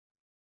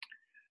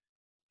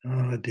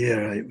 Oh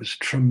dear, it was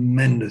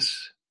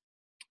tremendous.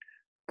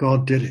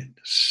 God did it.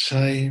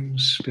 Same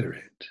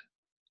Spirit,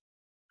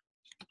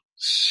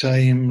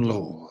 same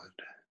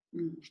Lord,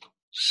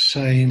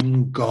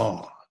 same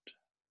God,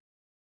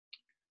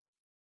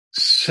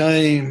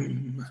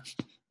 same.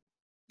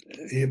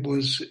 It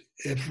was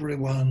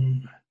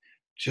everyone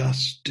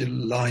just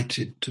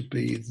delighted to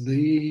be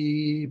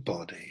the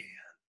body.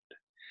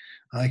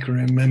 I can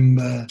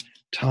remember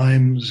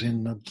times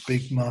in the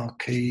big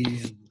marquee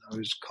and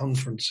those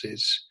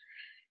conferences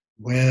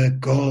where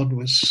God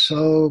was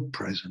so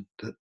present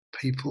that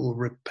people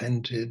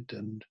repented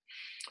and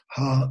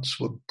hearts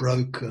were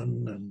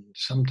broken, and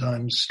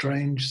sometimes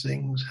strange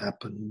things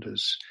happened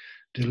as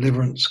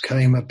deliverance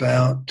came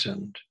about.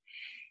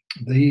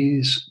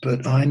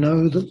 But I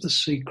know that the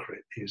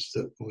secret is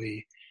that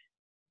we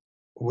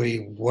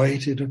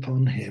waited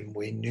upon him.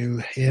 We knew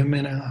him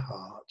in our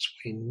hearts.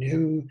 We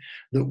knew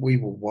that we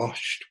were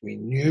washed. We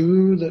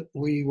knew that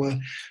we were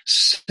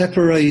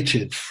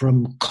separated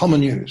from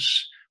common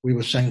use. We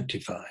were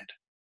sanctified.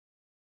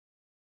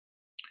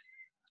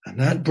 And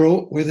that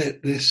brought with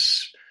it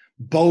this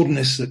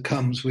boldness that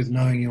comes with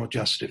knowing you're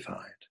justified.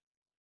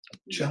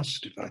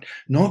 Justified.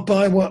 Not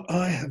by what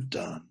I have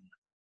done,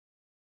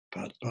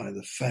 but by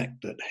the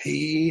fact that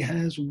he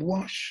has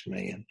washed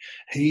me, and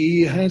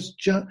he has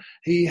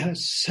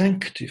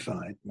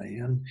sanctified me,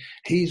 and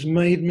he's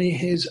made me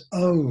his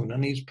own,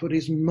 and he's put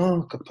his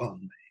mark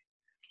upon me.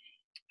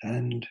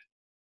 And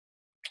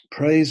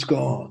praise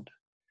God,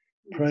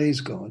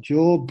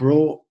 you're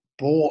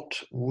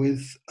bought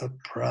with a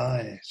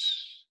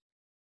price.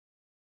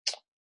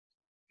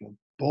 You're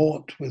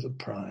bought with a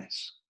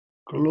price.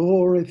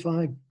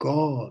 Glorify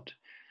God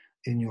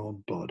in your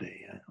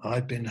body.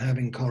 I've been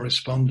having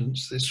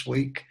correspondence this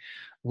week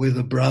with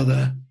a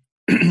brother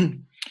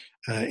in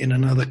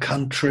another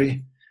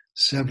country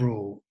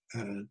several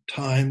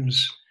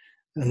times,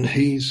 and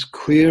he's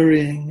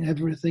querying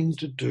everything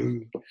to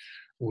do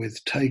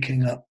with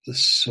taking up the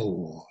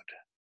sword.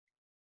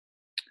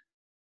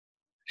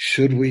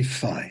 Should we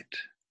fight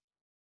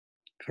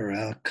for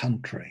our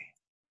country?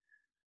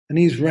 And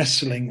he's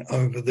wrestling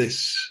over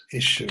this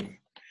issue,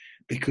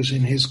 because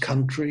in his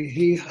country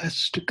he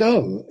has to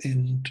go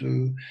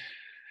into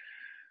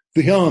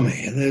the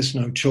army. There's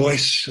no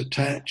choice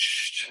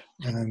attached.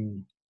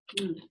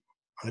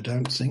 I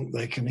don't think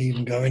they can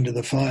even go into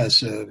the fire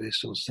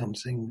service or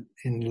something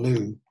in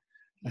lieu.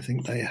 I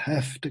think they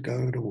have to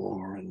go to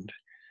war. And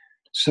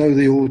so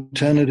the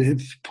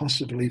alternative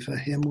possibly for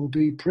him will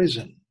be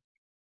prison.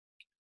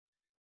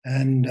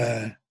 And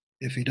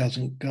if he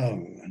doesn't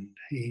go, and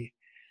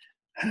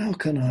how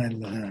can I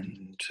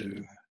learn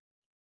to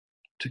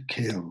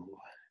kill?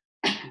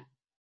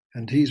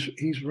 And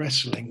he's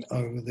wrestling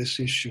over this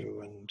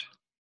issue, and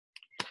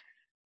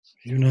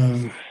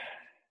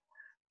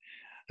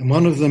and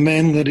one of the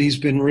men that he's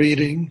been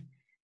reading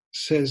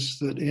says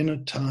that in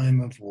a time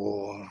of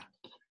war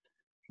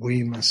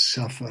we must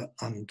suffer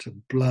unto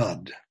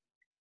blood,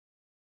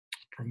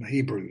 from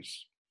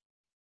Hebrews.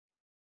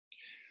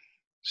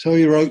 So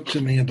he wrote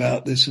to me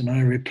about this, and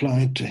I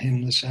replied to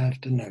him this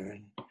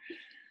afternoon,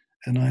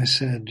 and I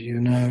said,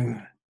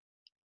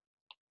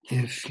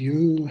 if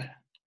you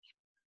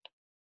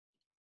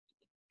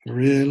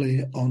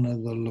really honor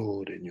the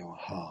Lord in your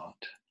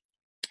heart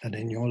and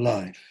in your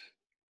life,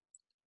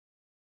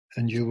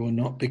 and you will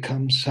not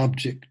become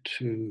subject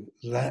to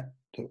that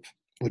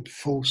would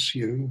force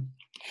you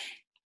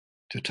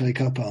to take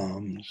up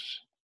arms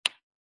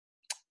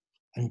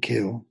and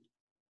kill,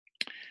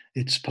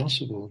 it's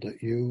possible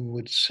that you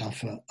would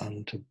suffer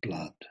unto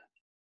blood.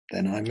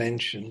 Then I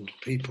mentioned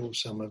people,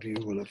 some of you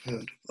will have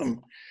heard of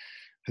them,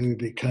 who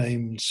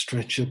became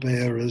stretcher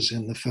bearers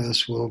in the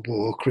First World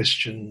War,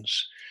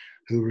 Christians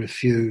who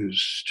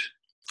refused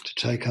to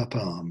take up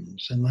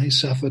arms, and they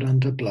suffered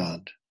unto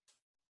blood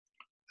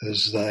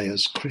as they,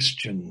 as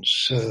Christians,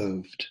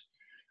 served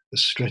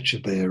as stretcher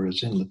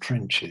bearers in the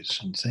trenches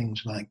and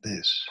things like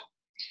this.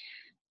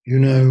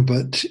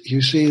 But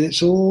you see,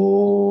 it's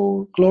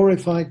all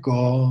glorify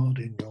God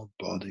in your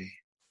body.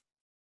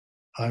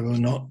 I will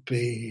not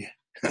be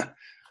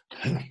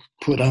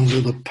put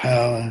under the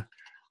power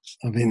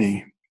of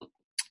any.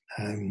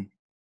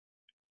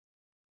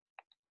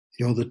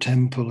 You're the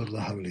temple of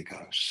the Holy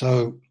Ghost.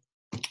 So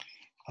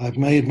I've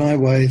made my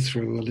way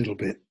through a little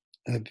bit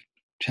of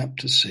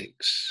chapter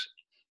 6,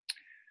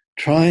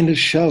 trying to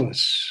show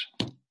us,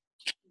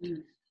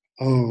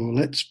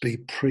 let's be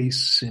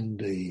priests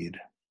indeed.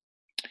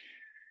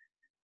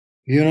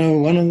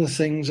 One of the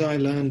things I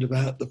learned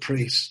about the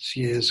priests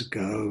years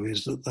ago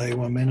is that they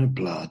were men of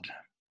blood.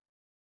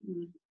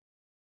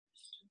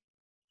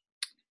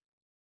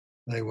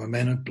 They were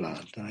men of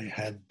blood. They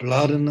had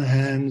blood in the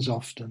hands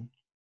often,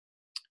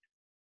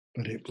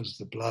 but it was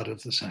the blood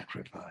of the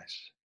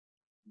sacrifice.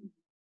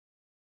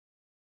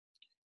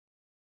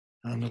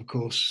 And of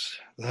course,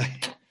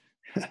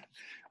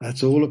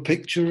 that's all a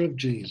picture of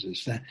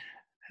Jesus.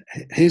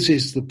 His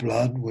is the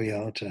blood we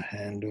are to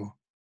handle.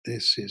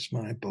 This is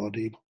my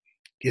body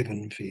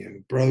given for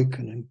you,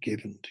 broken and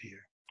given to you,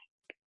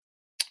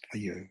 for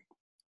you.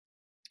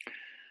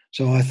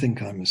 So I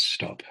think I must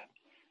stop.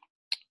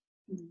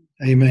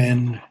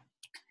 Amen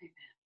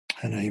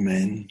and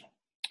amen.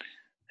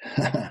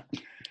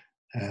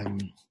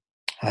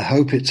 I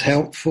hope it's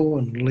helpful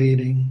and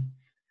leading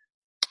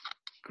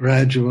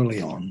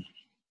gradually on.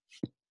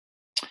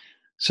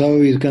 So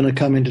he's going to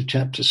come into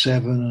chapter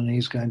 7, and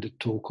he's going to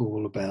talk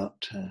all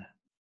about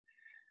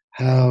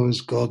how, as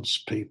God's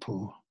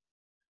people,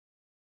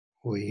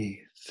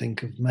 we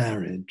think of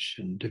marriage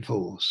and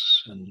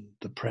divorce and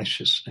the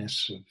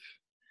preciousness of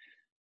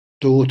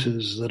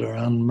daughters that are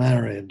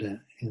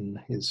unmarried in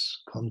his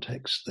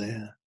context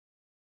there.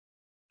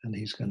 And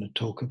he's going to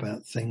talk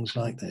about things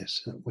like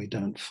this, that we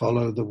don't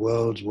follow the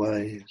world's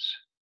ways.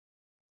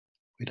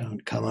 We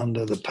don't come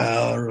under the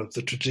power of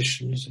the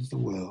traditions of the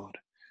world,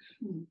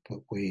 but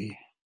we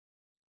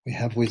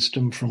have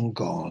wisdom from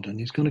God. And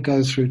he's going to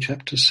go through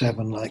chapter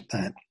 7 like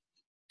that.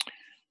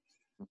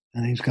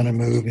 And he's going to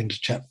move into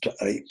chapter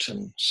 8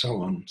 and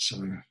so on. So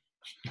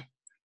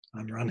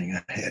I'm running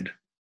ahead.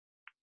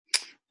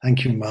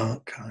 Thank you,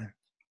 Mark. I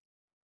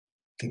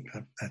think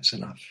that's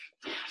enough.